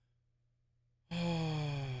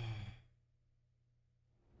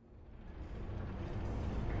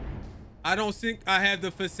 I don't think I have the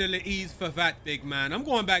facilities for that, big man. I'm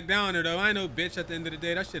going back down there, though. I ain't no bitch at the end of the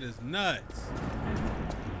day. That shit is nuts.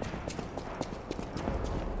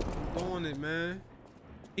 Doing it, man.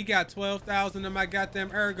 He got 12,000 in my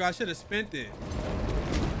goddamn ergo. I should have spent it.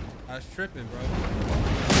 I was tripping, bro.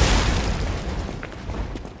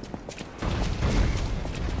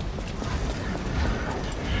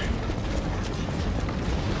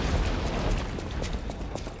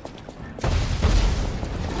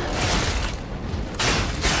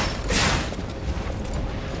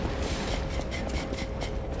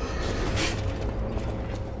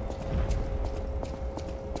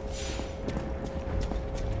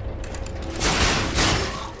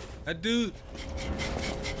 That dude.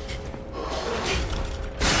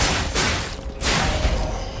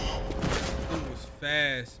 Dude was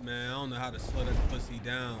fast, man. I don't know how to slow that pussy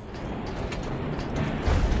down.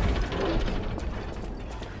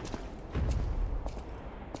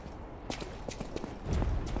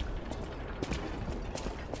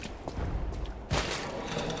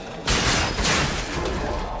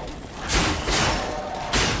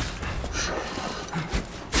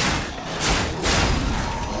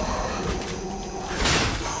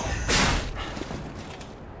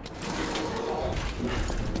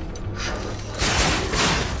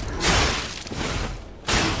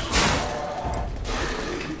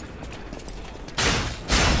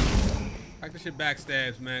 Practice your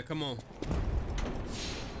backstabs, man. Come on.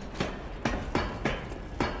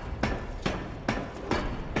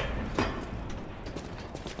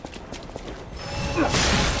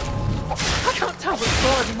 I can't tell what's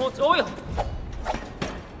blood and what's oil.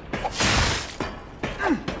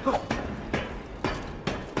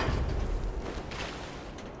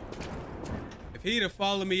 If he'd have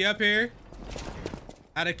followed me up here,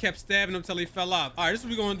 I'd have kept stabbing him till he fell off. All right, this is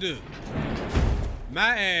what we're gonna do.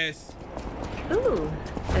 My ass. Ooh,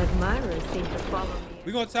 Admirers seem to follow me.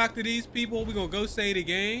 We're gonna talk to these people. We're gonna go save the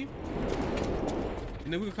game.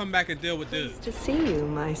 And then we'll come back and deal with this. Pleased to see you,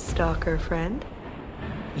 my stalker friend.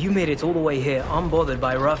 You made it all the way here unbothered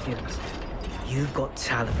by ruffians. You've got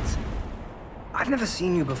talent. I've never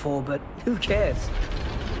seen you before, but who cares?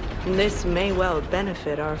 This may well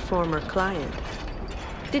benefit our former client.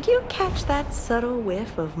 Did you catch that subtle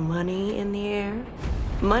whiff of money in the air?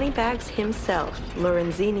 Moneybags himself,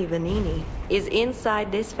 Lorenzini Venigni, is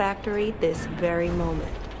inside this factory this very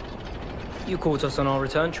moment. You caught us on our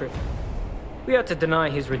return trip. We had to deny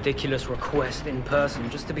his ridiculous request in person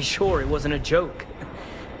just to be sure it wasn't a joke.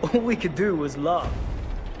 All we could do was laugh.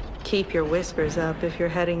 Keep your whiskers up if you're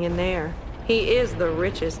heading in there. He is the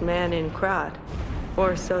richest man in Krat.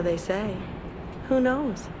 Or so they say. Who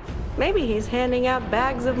knows? Maybe he's handing out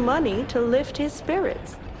bags of money to lift his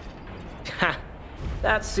spirits. Ha!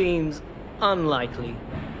 That seems unlikely.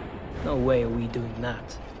 No way are we doing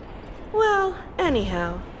that. Well,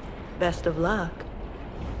 anyhow, best of luck.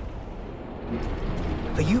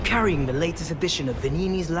 Are you carrying the latest edition of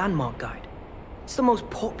Venigni's Landmark Guide? It's the most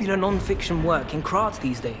popular non-fiction work in Krat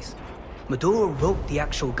these days. Maduro wrote the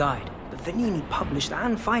actual guide, but Venigni published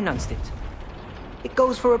and financed it. It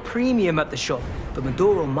goes for a premium at the shop, but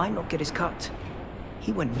Maduro might not get his cut.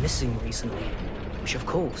 He went missing recently, which of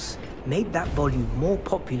course made that volume more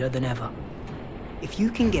popular than ever. If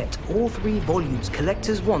you can get all 3 volumes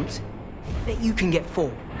collectors want, then you can get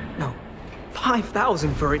 4. No,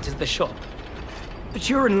 5,000 for it at the shop. But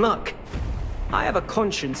you're in luck. I have a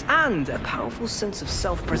conscience and a powerful sense of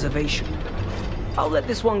self-preservation. I'll let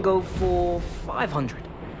this one go for 500.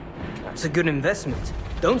 That's a good investment.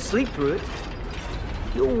 Don't sleep through it.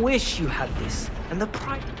 You'll wish you had this, and the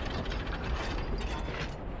price...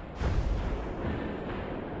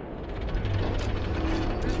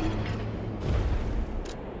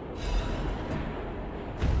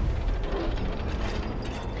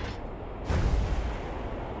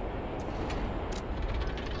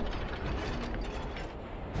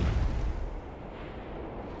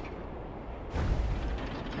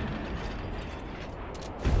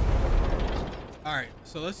 All right,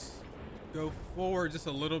 so let's go forward just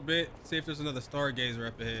a little bit, see if there's another stargazer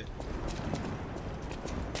up ahead.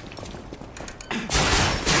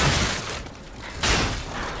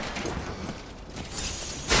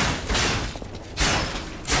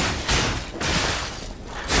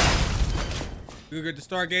 We'll get the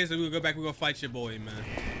stargazer, we'll go back, we're gonna fight your boy, man.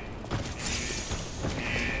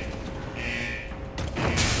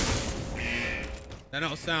 That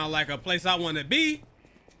don't sound like a place I want to be.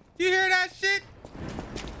 You hear that shit?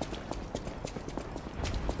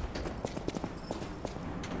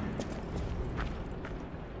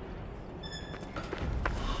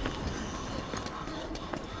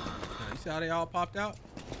 You see how they all popped out?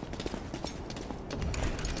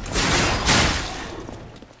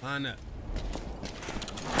 Line up.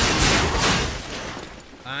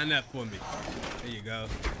 Line up for me. There you go.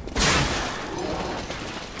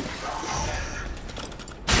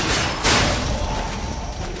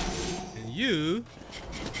 And you...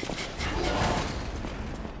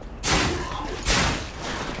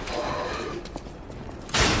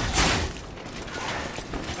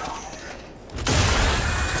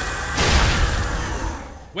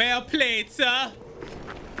 Well played, sir.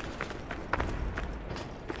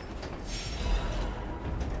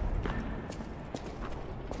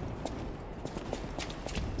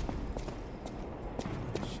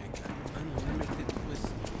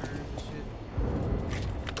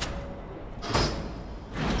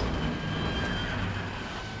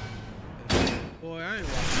 Boy, I ain't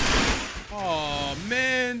watching. Oh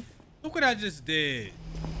man, look what I just did.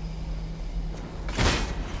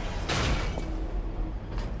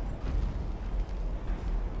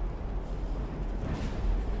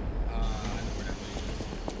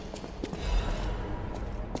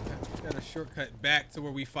 Shortcut back to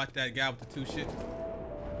where we fought that guy with the 2 shit.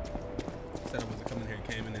 Said I wasn't coming here,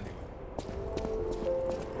 came in anyway.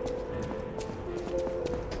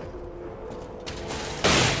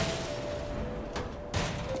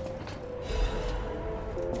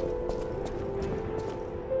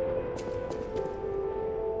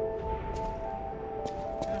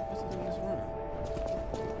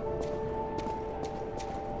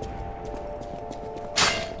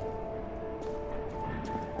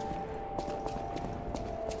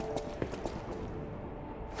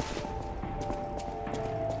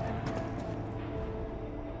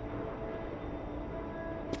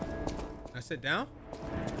 Sit down.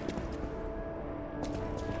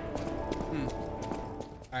 All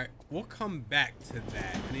right, we'll come back to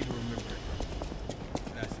that. I need to remember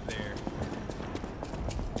that's there.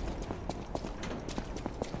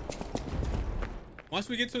 Once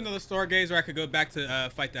we get to another stargazer, I could go back to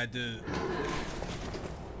fight that dude.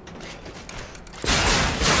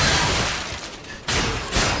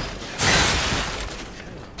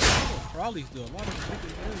 Crawlies do a lot of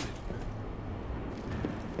freaking damage.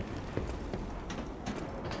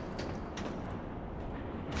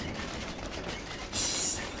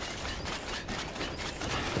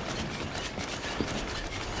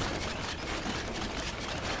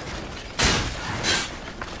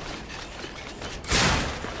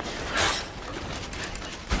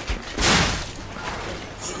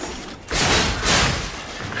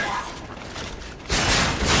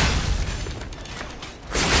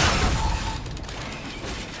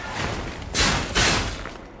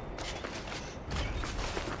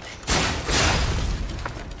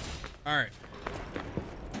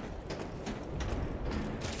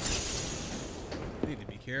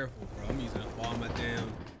 Careful, bro. I'm using all my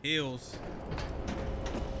damn heals.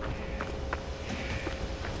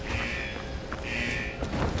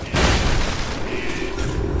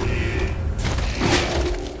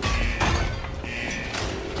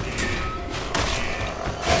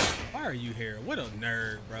 Why are you here? What a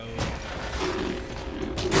nerd, bro.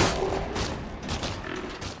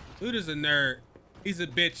 Dude is a nerd. He's a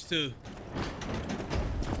bitch too.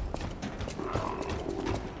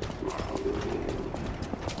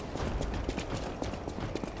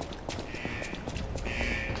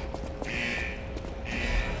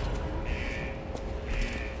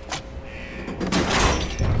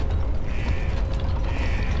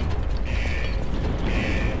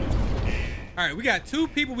 All right, we got 2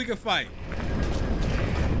 people we can fight.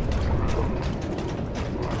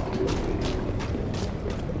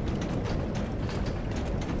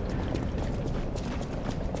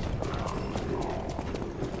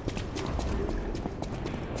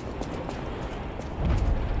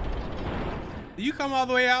 Do you come all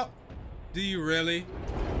the way out? Do you really?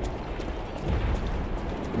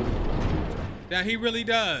 Yeah, he really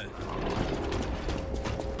does.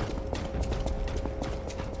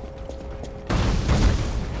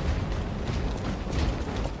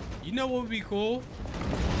 You know what would be cool?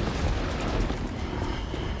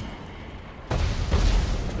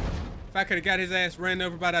 If I could have got his ass ran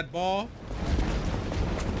over by that ball.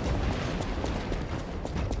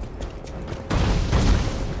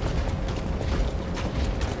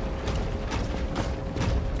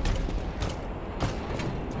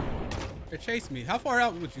 They chase me. How far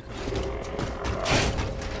out would you come?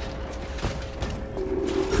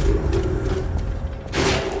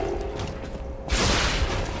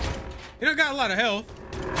 You don't got a lot of health.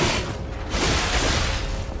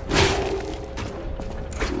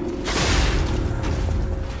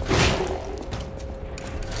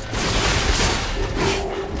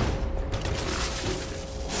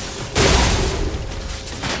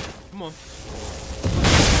 Come on.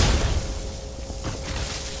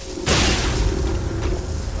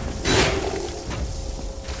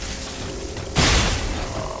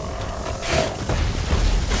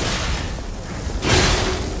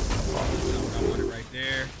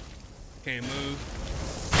 Can't move.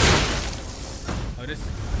 Oh, this.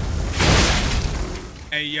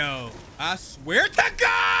 Hey, yo. I swear to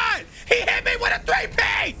God, he hit me with a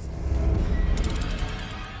 3-piece.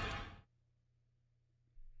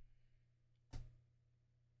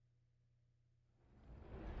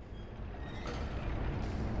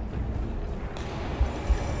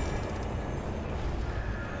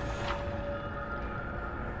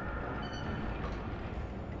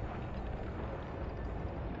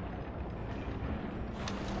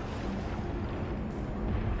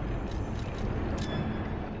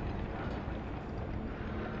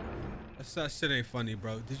 That shit ain't funny,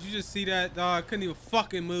 bro. Did you just see that, dog? I couldn't even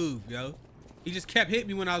fucking move, yo. He just kept hitting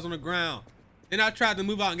me when I was on the ground. Then I tried to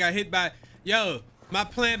move out and got hit by... Yo, my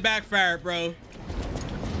plan backfired, bro.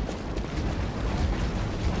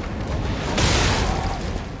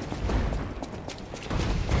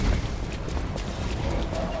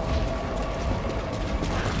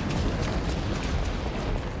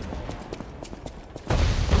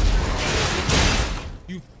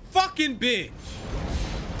 You fucking bitch.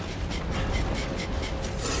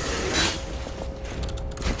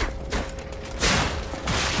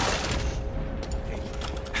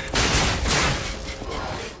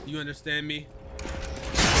 You understand me?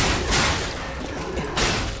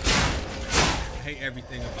 I hate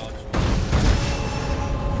everything about you.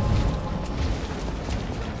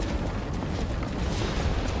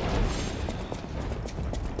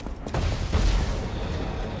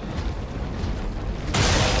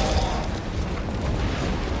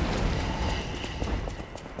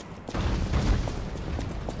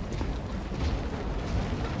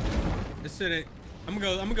 This shit ain't... I'm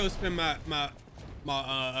gonna go spend my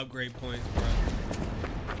upgrade points, bro.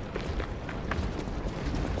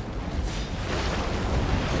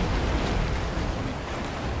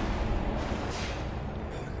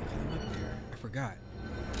 I forgot.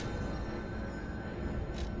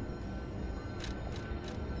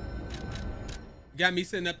 Got me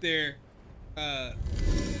sitting up there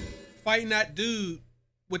fighting that dude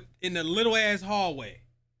in the little ass hallway.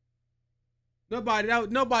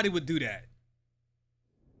 Nobody would do that.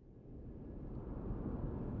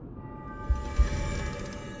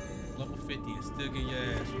 Level 50 and still getting your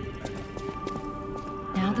ass whipped.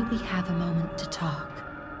 Now that we have a moment to talk,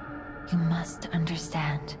 you must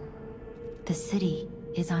understand. The city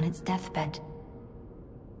is on its deathbed.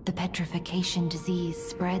 The petrification disease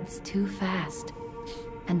spreads too fast,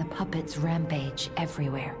 and the puppets rampage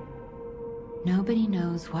everywhere. Nobody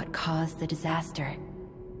knows what caused the disaster.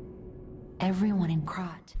 Everyone in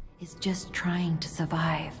Krat is just trying to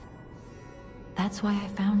survive. That's why I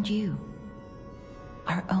found you.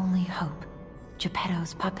 Our only hope,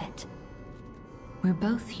 Geppetto's puppet. We're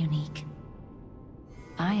both unique.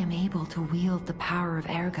 I am able to wield the power of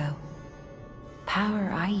Ergo. Power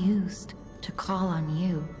I used to call on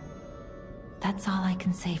you. That's all I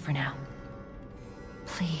can say for now.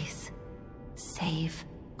 Please, save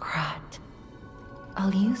Krat.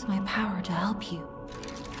 I'll use my power to help you.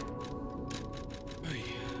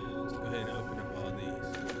 Let's go ahead and open up all these.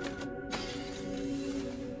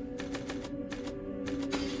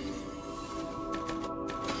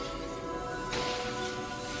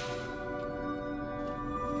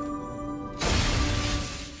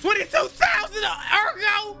 $22,000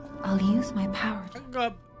 Ergo! I'll use my power I can go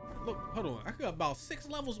up, look, hold on. I can go about 6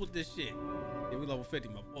 levels with this shit. Yeah, we level 50,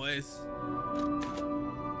 my boys.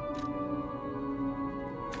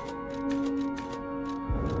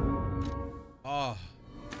 Oh.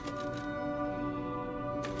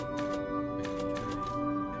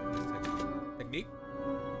 Technique.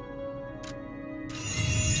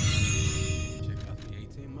 Check out the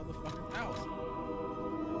 18 motherfucking thousand.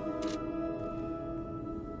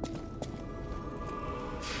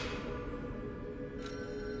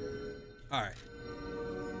 All right.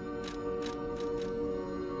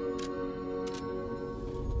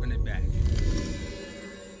 Run it back.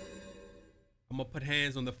 I'm gonna put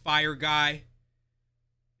hands on the fire guy.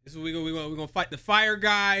 This is what we're gonna fight the fire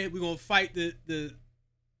guy. We're gonna fight the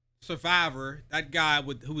survivor. That guy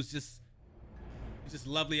who was just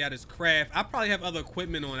lovely at his craft. I probably have other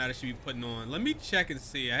equipment on that I should be putting on. Let me check and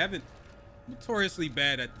see. I'm notoriously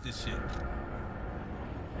bad at this shit. Okay,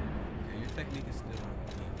 your technique is still.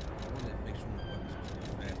 I want to make sure my weapons are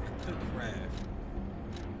still fast. I could craft.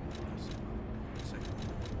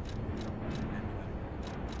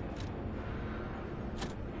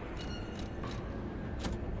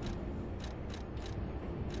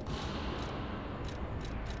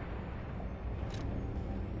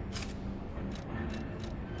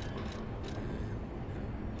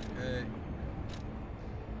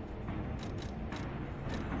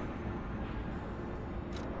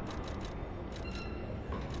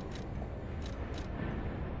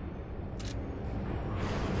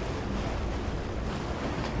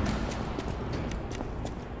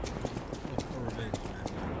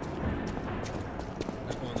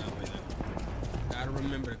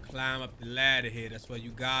 Climb up the ladder here. That's where you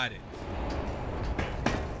got it.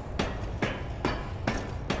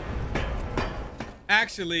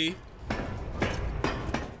 Actually,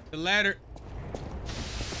 the ladder.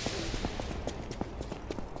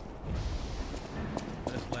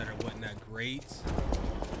 This ladder wasn't that great.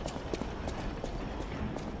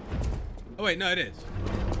 Oh wait, no, it is.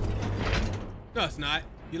 No, it's not.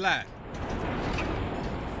 You lied.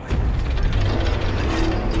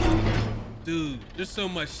 Dude, there's so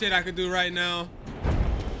much shit I could do right now.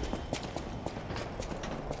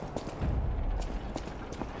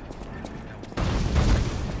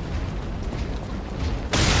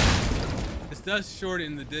 This does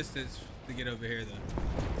shorten the distance to get over here,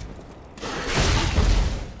 though.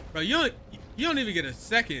 Bro, you don't even get a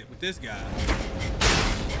second with this guy.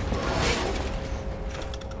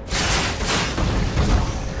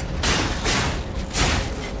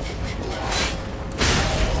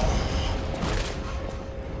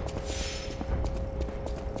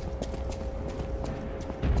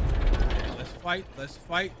 Let's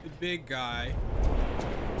fight the big guy.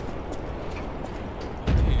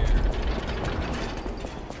 Up here.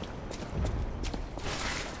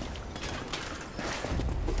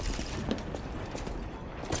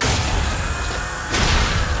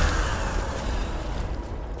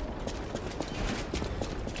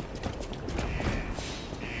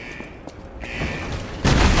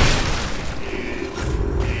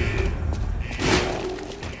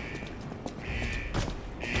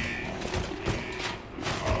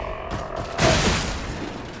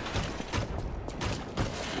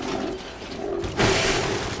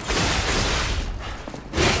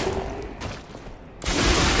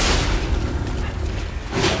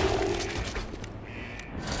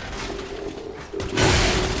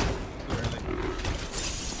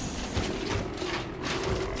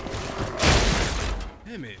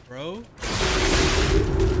 bro.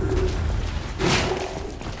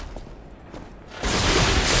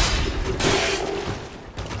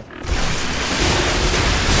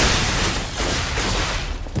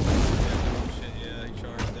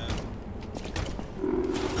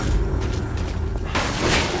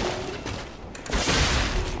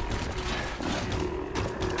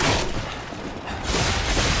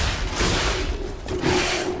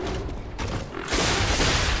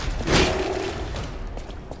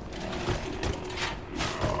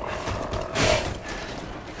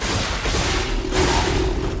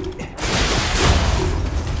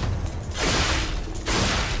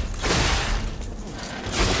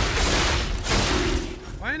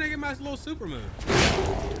 Little super move.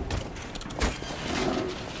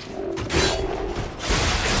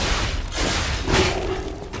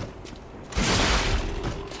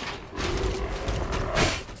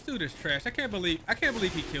 This dude is trash. I can't believe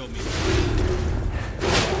he killed me.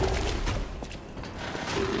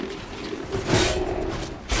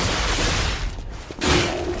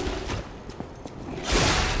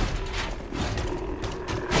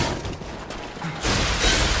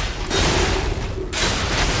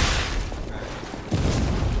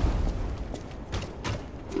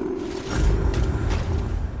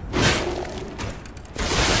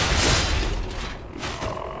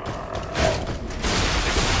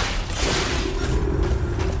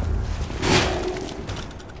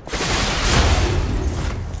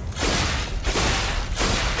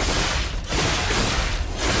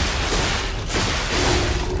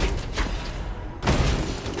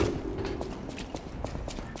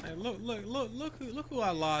 Look who I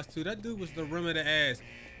lost to. That dude was the rim of the ass.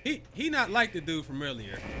 He not like the dude from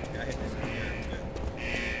earlier. Yeah, I hit this one here.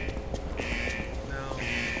 Now,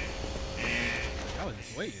 I was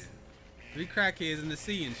just waiting. 3 crackheads in the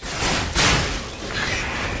sea and shit.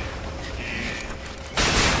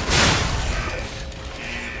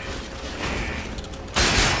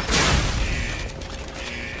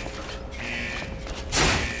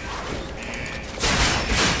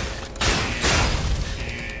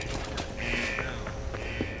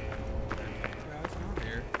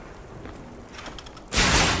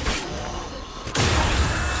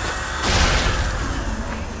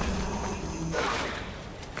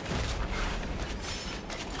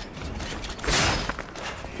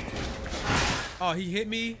 Oh, he hit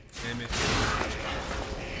me? Damn it.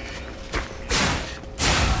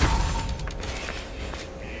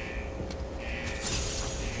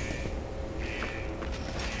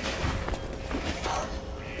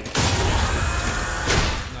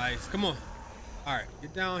 Nice. Come on. All right,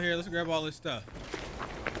 get down here. Let's grab all this stuff.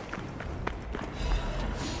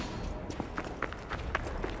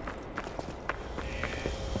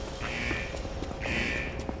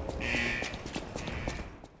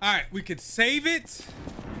 All right, we could save it.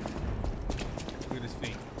 Look at his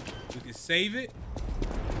feet. We could save it.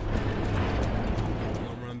 We're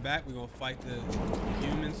gonna run back. We're gonna fight the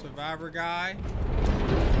human survivor guy.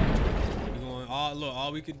 We're going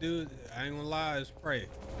all we could do, I ain't gonna lie, is pray.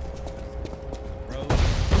 Bro. We're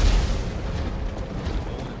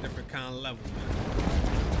on a different kind of level, man.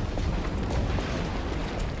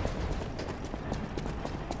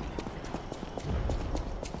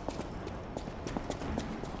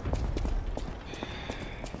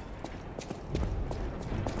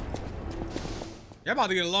 Y'all about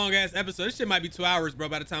to get a long ass episode. This shit might be 2 hours, bro,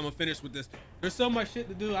 by the time I'm finished with this. There's so much shit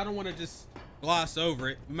to do. I don't want to just gloss over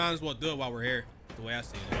it. We might as well do it while we're here, the way I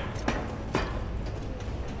see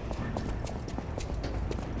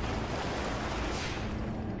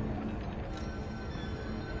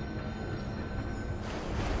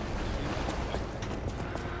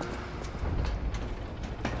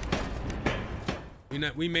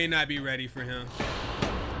it. We may not be ready for him.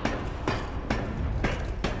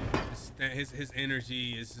 His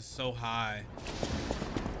energy is just so high.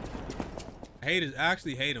 I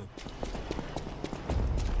actually hate him.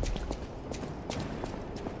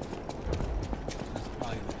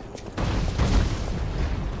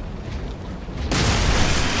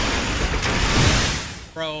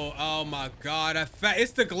 Bro, oh my God.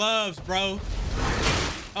 It's the gloves, bro.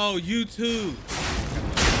 Oh, you too.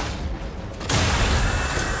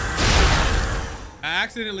 I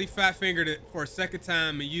accidentally fat fingered it for a second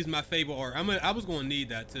time and used my Fable art. I was gonna need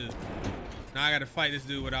that too. Now I gotta fight this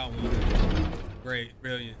dude without one. Great,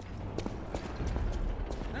 brilliant.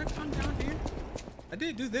 Did I come down here? I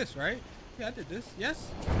did do this, right? Yeah, I did this.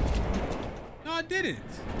 Yes? No, I didn't.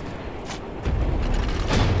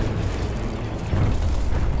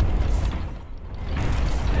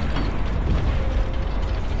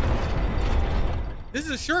 This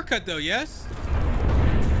is a shortcut though, yes?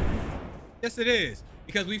 Yes, it is.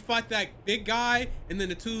 because we fought that big guy and then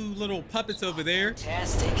the two little puppets over there.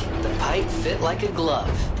 Fantastic. The pipe fit like a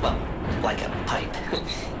glove. Well, like a pipe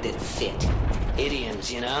that fit.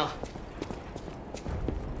 Idioms, you know?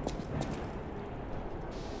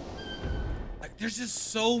 Like, there's just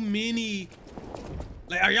so many.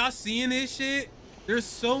 Like, are y'all seeing this shit? There's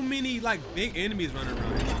so many, like, big enemies running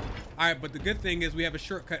around. All right, but the good thing is we have a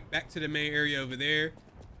shortcut back to the main area over there.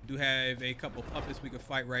 We do have a couple puppets we can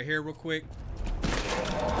fight right here real quick.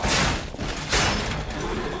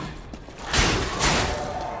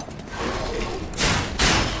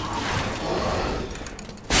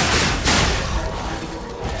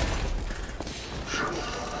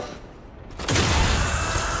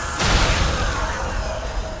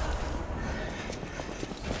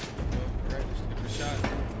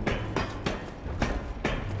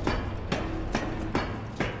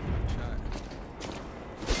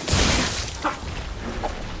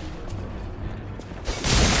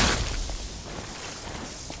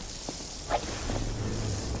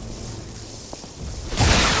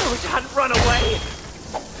 Run away! I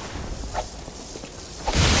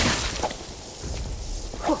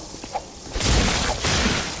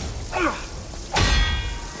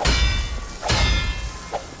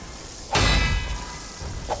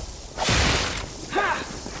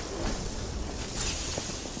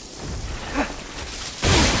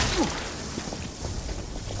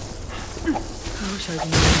wish I'd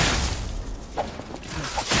known.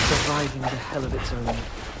 Surviving the hell of its own.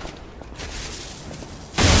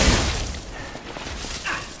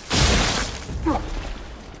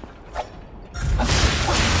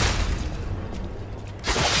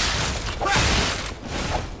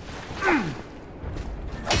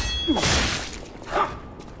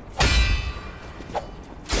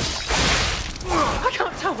 I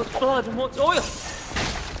can't tell what's blood and what's oil.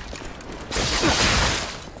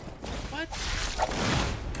 What?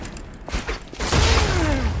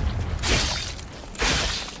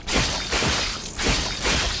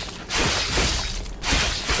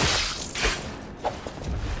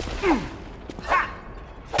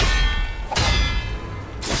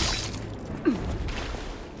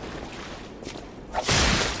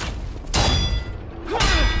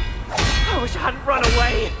 I wish I hadn't run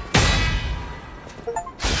away.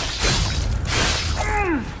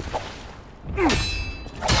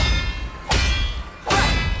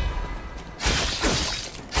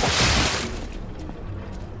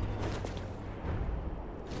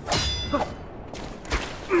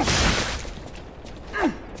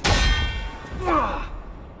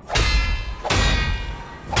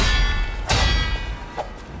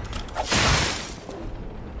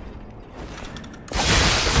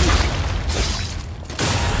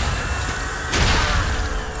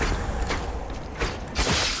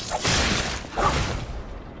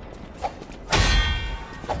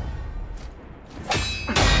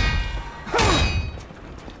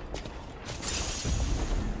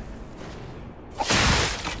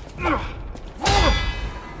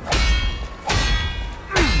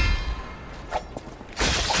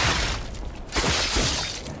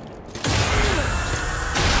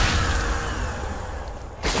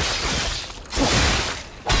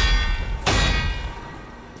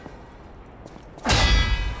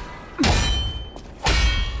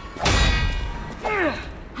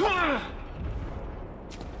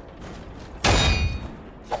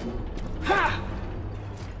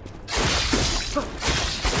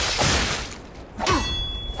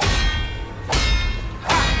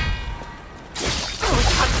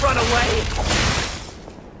 Run away!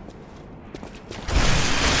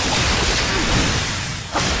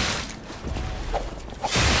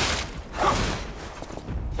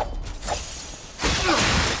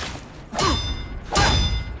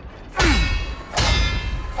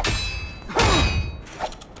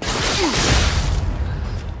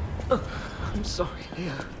 I'm sorry,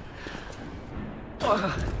 Leo.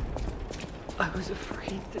 I was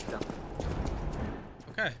afraid to go.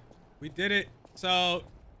 Okay, we did it. So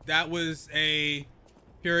that was a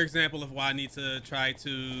pure example of why I need to try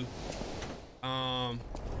to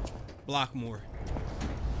block more.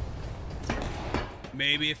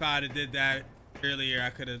 Maybe if I'd have did that earlier, I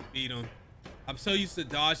could have beat him. I'm so used to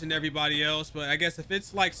dodging everybody else, but I guess if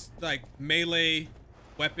it's like melee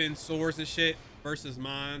weapons, swords and shit versus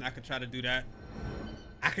mine, I could try to do that.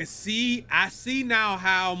 I see now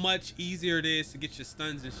how much easier it is to get your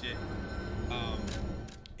stuns and shit.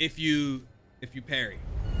 If you parry.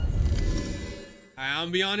 I'm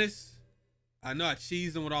gonna be honest, I know I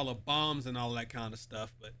cheesed him with all the bombs and all that kind of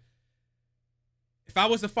stuff, but if I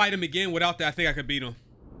was to fight him again without that, I think I could beat him.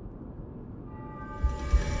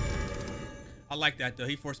 I like that though.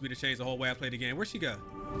 He forced me to change the whole way I played the game. Where'd she go?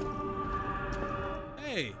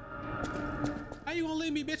 Hey. How you gonna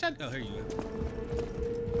leave me, bitch? Oh, here you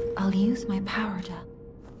go. I'll use my power to...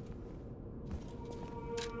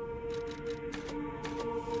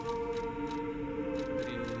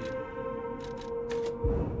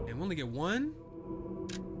 And we only get one?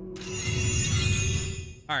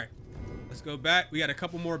 Alright. Let's go back. We got a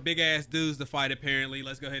couple more big ass dudes to fight apparently.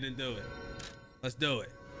 Let's go ahead and do it. Let's do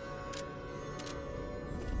it.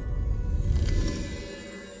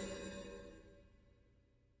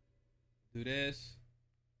 Do this.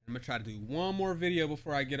 I'm gonna try to do one more video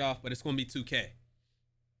before I get off, but it's gonna be 2K.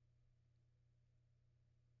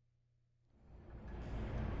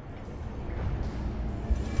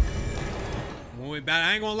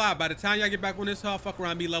 I ain't gonna lie, by the time y'all get back on this, fuck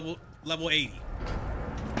around, be level 80.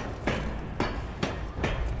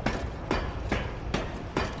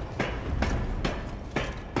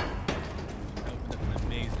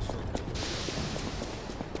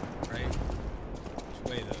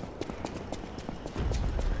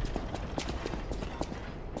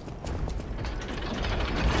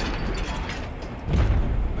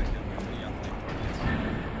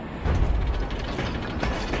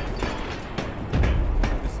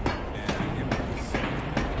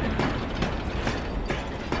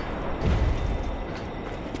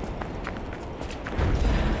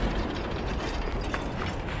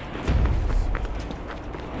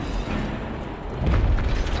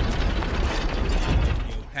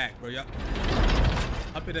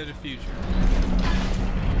 Up into the future.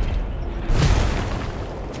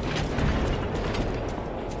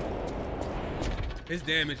 His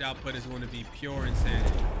damage output is going to be pure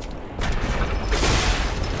insanity.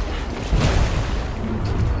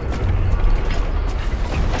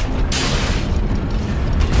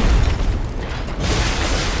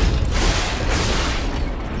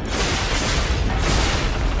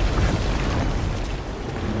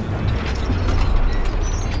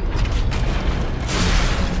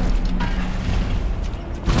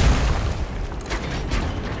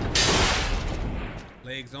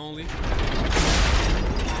 Only.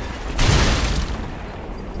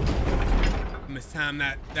 Mistime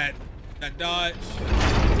that dodge.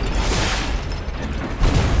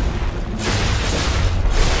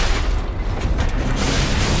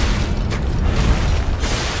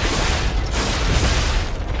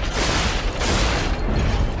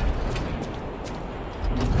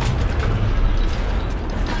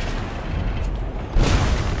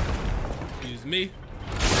 Excuse me.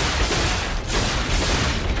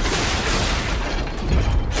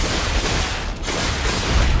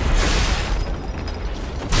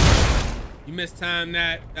 You mistimed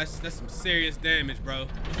that. That's some serious damage, bro.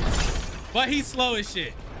 But he's slow as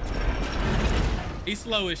shit. He's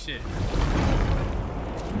slow as shit.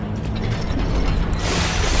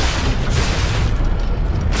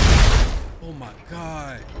 Oh my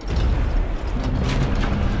God.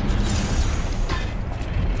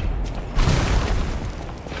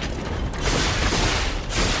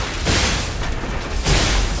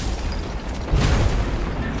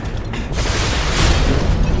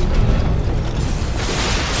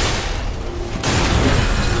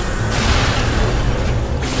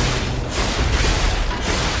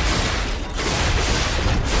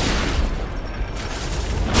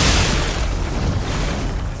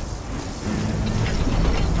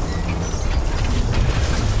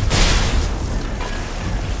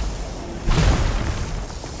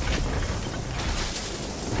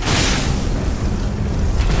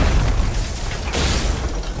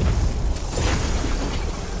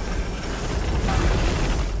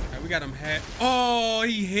 Got him hit. Oh,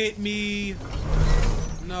 he hit me.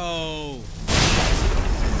 No.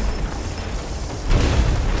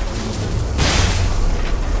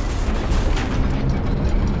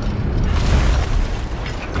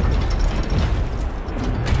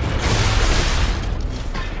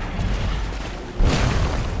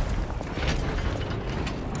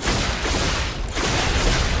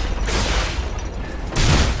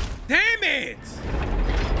 Damn it.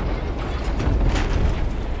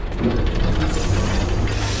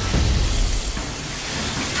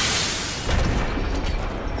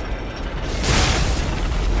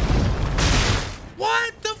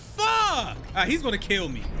 He's gonna kill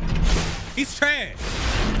me. He's trash.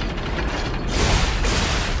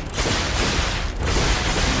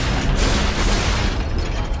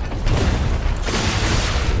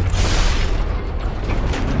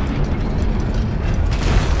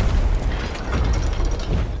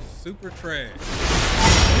 Super trash.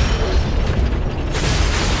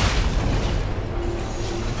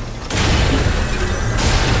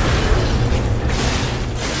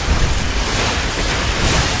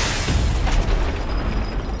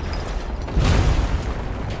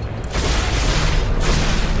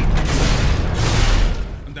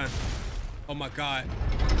 Oh my God.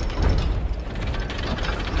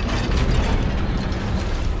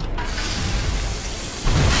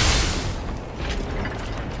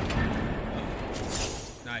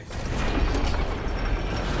 Nice.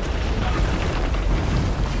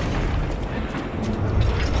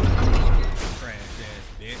 Trash ass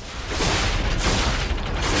bitch.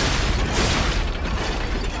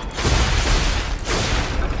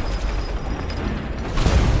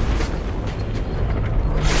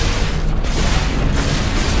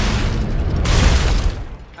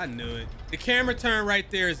 I knew it. The camera turn right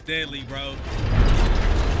there is deadly, bro.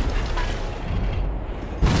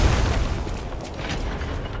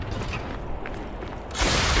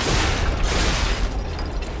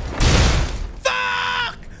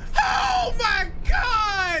 Fuck! Oh my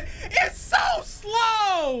God! It's so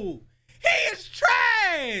slow! He is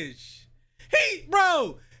trash!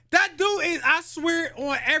 Bro, that dude is, I swear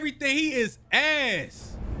on everything, he is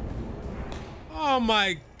ass. Oh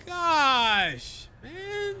my gosh.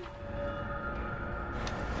 Man,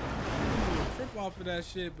 trip off of that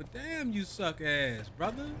shit, but damn, you suck ass,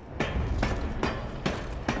 brother.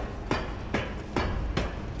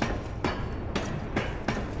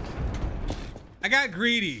 I got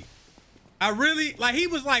greedy. I really, like, he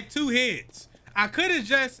was like 2 hits. I could have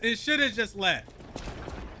just, it should have just left,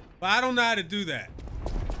 but I don't know how to do that.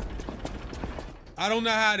 I don't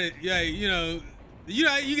know how to, yeah, you know,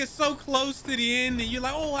 you get so close to the end and you're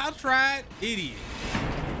like, oh, I'll try it. Idiot.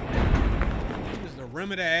 He was the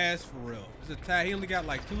rim of the ass for real. His attack, he only got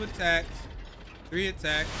like 2 attacks, 3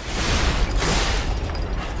 attacks.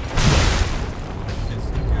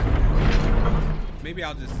 Maybe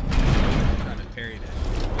I'll just try to parry that.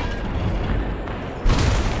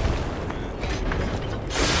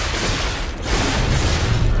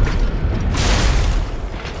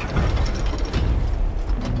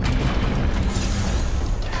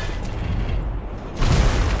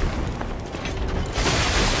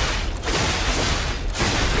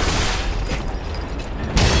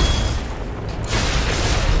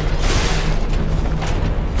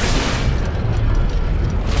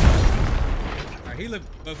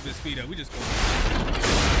 Both his feet up. We just go.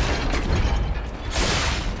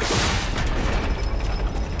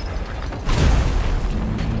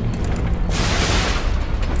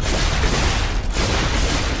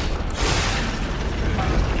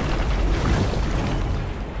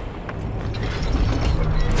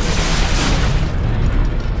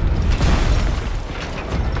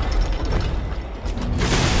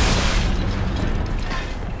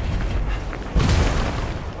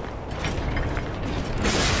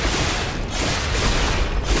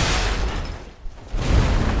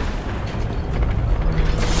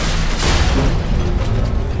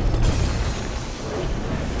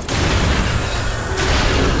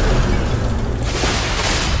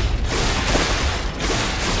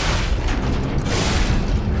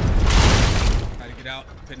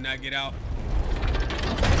 Get out.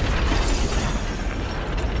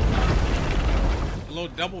 A little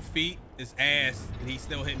double feet is ass, and he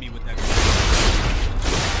still hit me with that.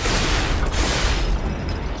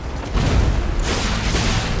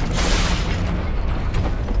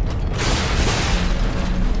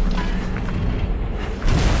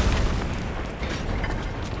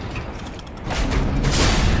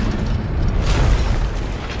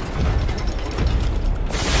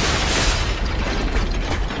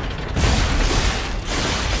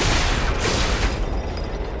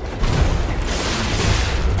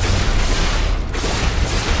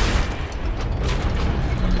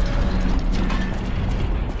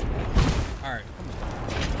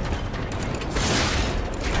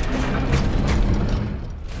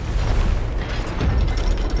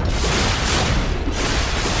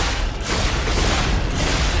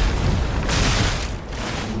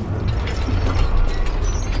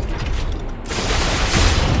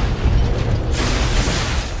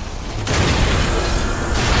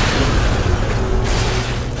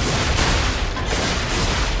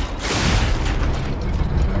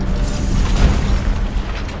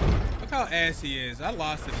 Ass he is. I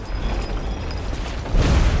lost it.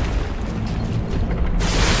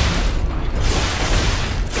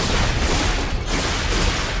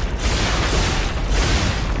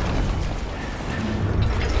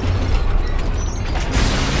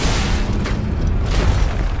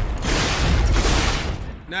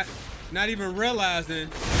 Not even realizing.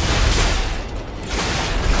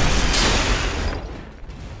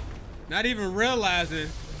 Not even realizing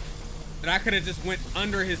that I could have just went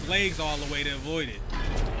under his legs all the way to avoid it.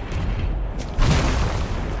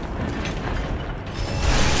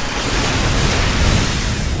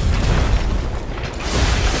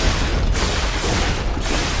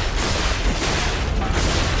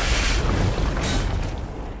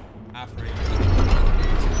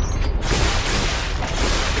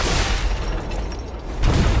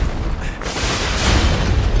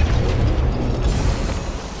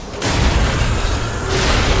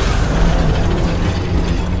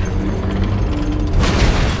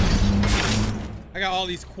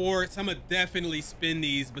 these quartz. I'm gonna definitely spin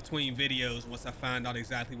these between videos once I find out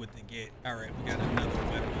exactly what to get. All right, we got another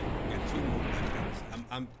weapon. We got 2 more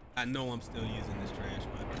weapons. I know I'm still using this trash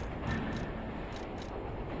weapon.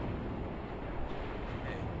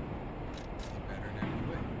 Hey, it's better than every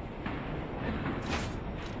way.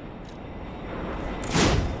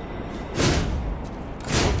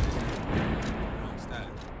 Wrong stat.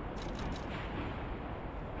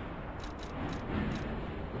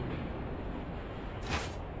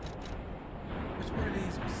 Which one of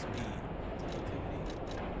these was speed?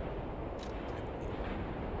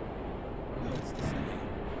 No, it's the same.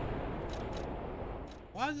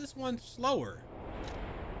 Why is this one slower?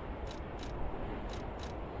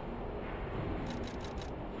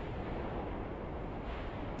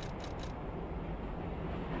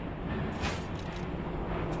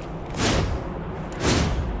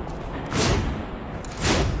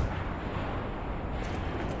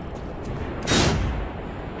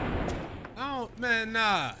 Oh man,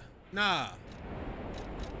 nah.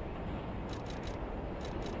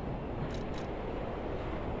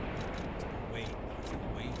 Wait.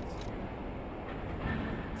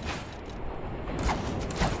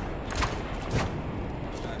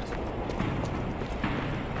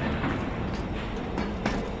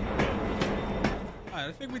 Alright,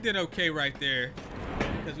 I think we did okay right there.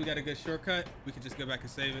 Because we got a good shortcut, we can just go back and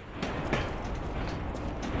save it.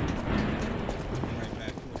 Right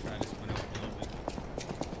back. We'll try this one out a little bit.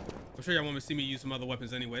 I'm sure y'all want to see me use some other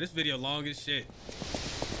weapons anyway. This video long as shit.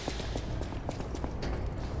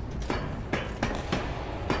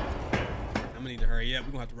 I'm gonna need to hurry up.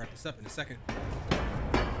 We're gonna have to wrap this up in a second.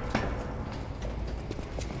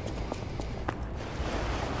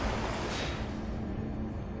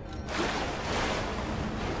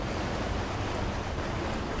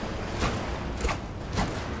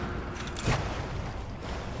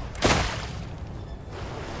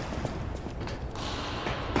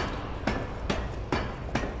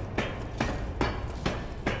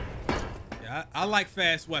 I like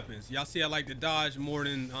fast weapons. Y'all see I like to dodge more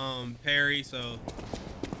than parry, so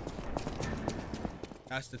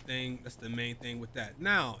that's the thing. That's the main thing with that.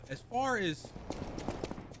 Now, as far as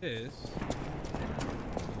this,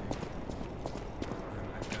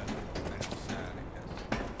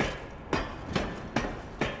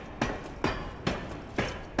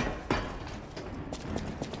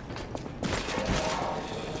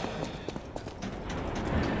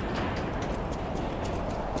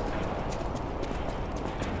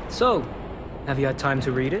 So, have you had time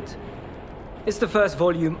to read it? It's the first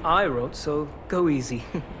volume I wrote, so go easy.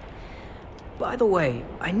 By the way,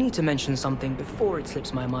 I need to mention something before it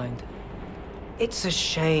slips my mind. It's a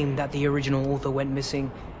shame that the original author went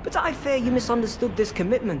missing, but I fear you misunderstood this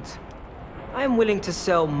commitment. I am willing to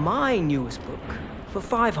sell my newest book for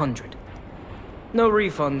 500. No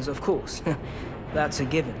refunds, of course. That's a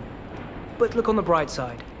given. But look on the bright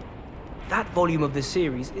side. That volume of the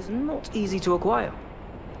series is not easy to acquire.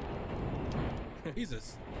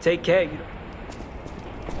 Jesus. Take care.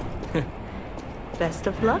 Best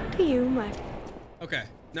of luck to you, my... Okay,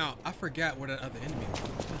 now I forgot where that other enemy was.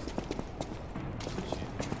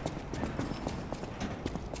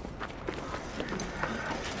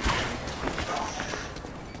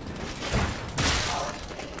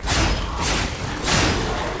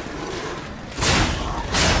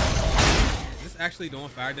 Is this actually doing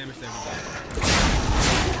fire damage to everybody?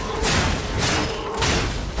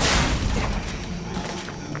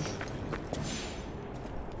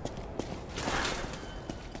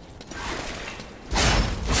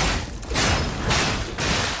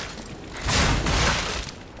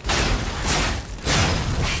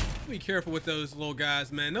 Be careful with those little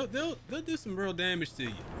guys, man. They'll do some real damage to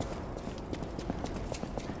you.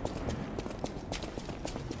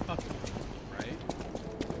 Right?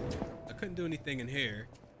 I couldn't do anything in here.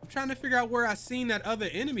 I'm trying to figure out where I seen that other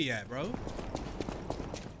enemy at, bro.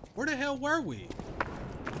 Where the hell were we?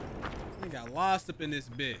 We got lost up in this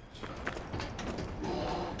bitch.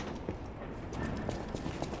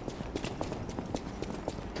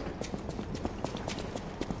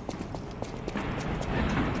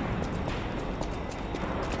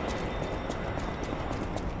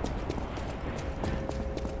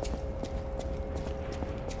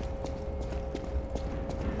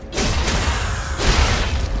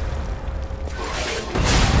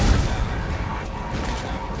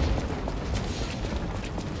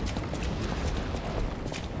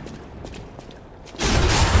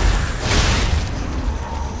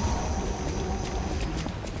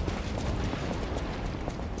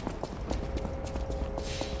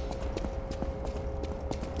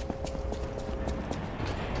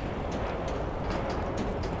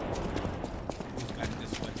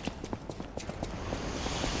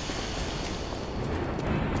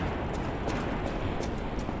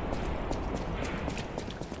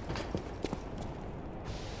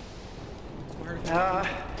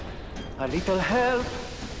 A little help?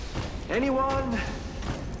 Anyone?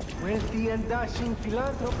 Wealthy and dashing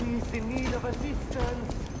philanthropist in need of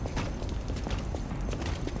assistance?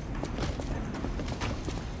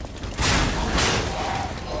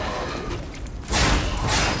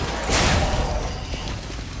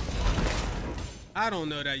 I don't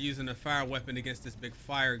know that using a fire weapon against this big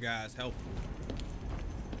fire guy is helpful.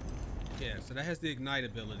 Yeah, so that has the ignite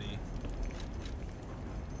ability.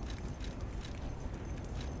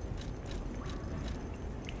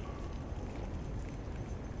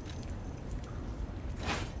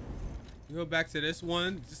 We go back to this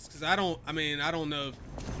one just because I don't know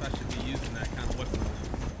if I should be using that kind of weapon.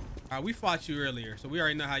 All right, we fought you earlier, so we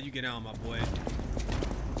already know how you get out, my boy.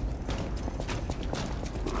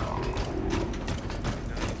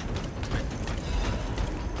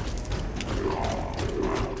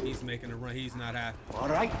 He's making a run. He's not happy. All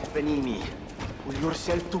right, Venigni. Pull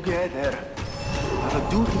yourself together. You have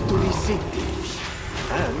a duty to this city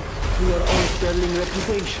and to your own sterling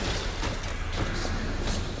reputation.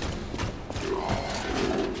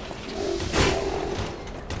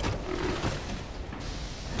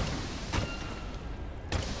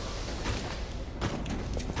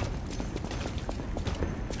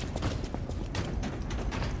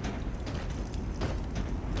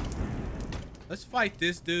 Let's fight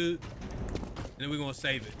this dude, and then we're gonna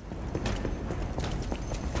save it.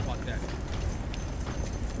 Fuck that.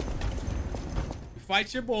 We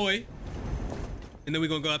fight your boy, and then we're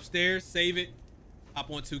gonna go upstairs, save it, hop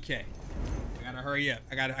on 2K. I gotta hurry up.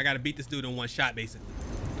 I gotta beat this dude in one shot, basically.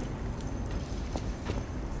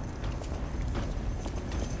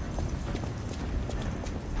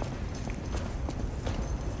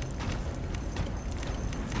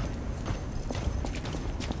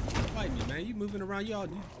 You moving around, y'all?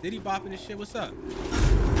 Diddy bopping and shit. What's up?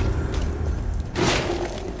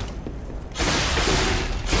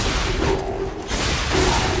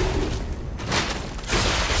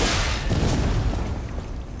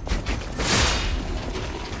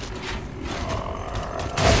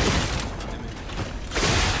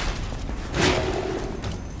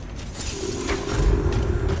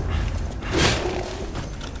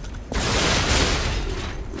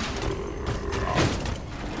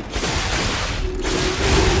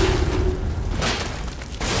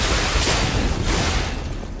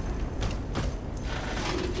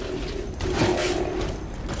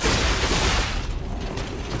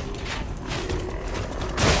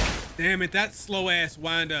 Damn it, that slow ass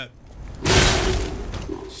wind up.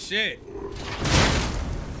 Shit.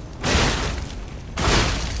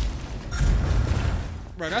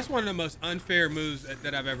 Bro, that's one of the most unfair moves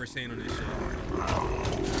that I've ever seen on this shit.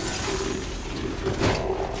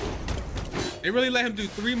 They really let him do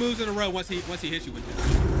 3 moves in a row once he hits you with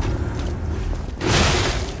this.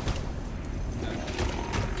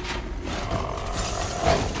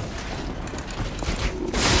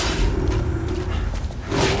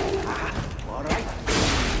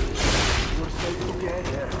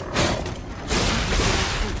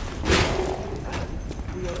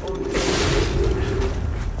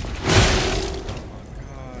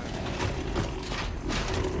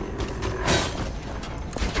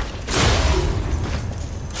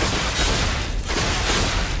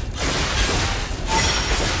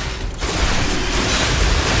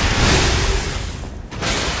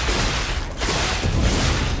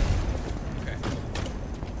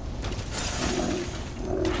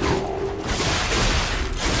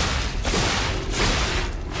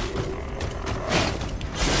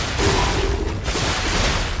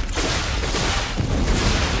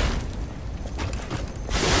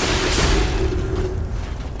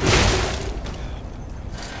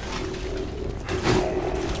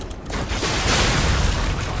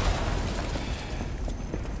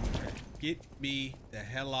 Get me the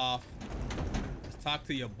hell off. Let's talk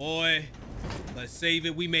to your boy. Let's save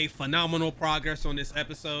it. We made phenomenal progress on this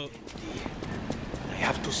episode. I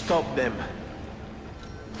have to stop them.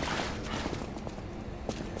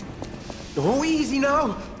 Oh, easy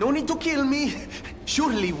now. No need to kill me.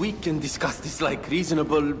 Surely we can discuss this like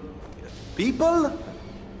reasonable people?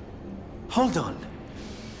 Hold on.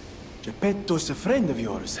 Geppetto's a friend of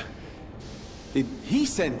yours. Did he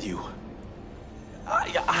send you?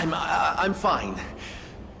 I'm fine.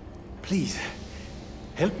 Please,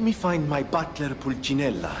 help me find my butler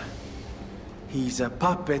Pulcinella. He's a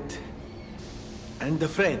puppet and a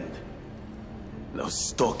friend. Those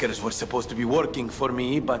stalkers were supposed to be working for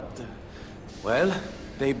me, but... well,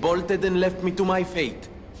 they bolted and left me to my fate.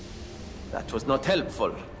 That was not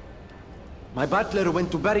helpful. My butler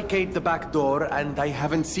went to barricade the back door, and I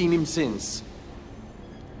haven't seen him since.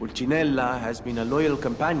 Pulcinella has been a loyal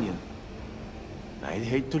companion. I'd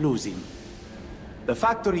hate to lose him. The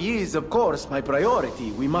factory is, of course, my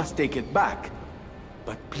priority. We must take it back.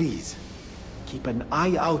 But please, keep an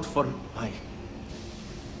eye out for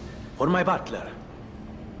my butler.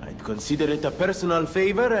 I'd consider it a personal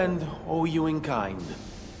favor and owe you in kind.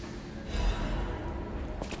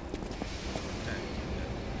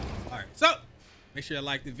 Alright, so make sure you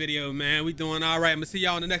like the video, man. We doing all right. I'm gonna see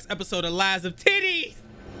y'all in the next episode of Lies of Titties.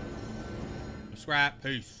 Subscribe.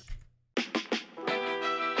 Peace.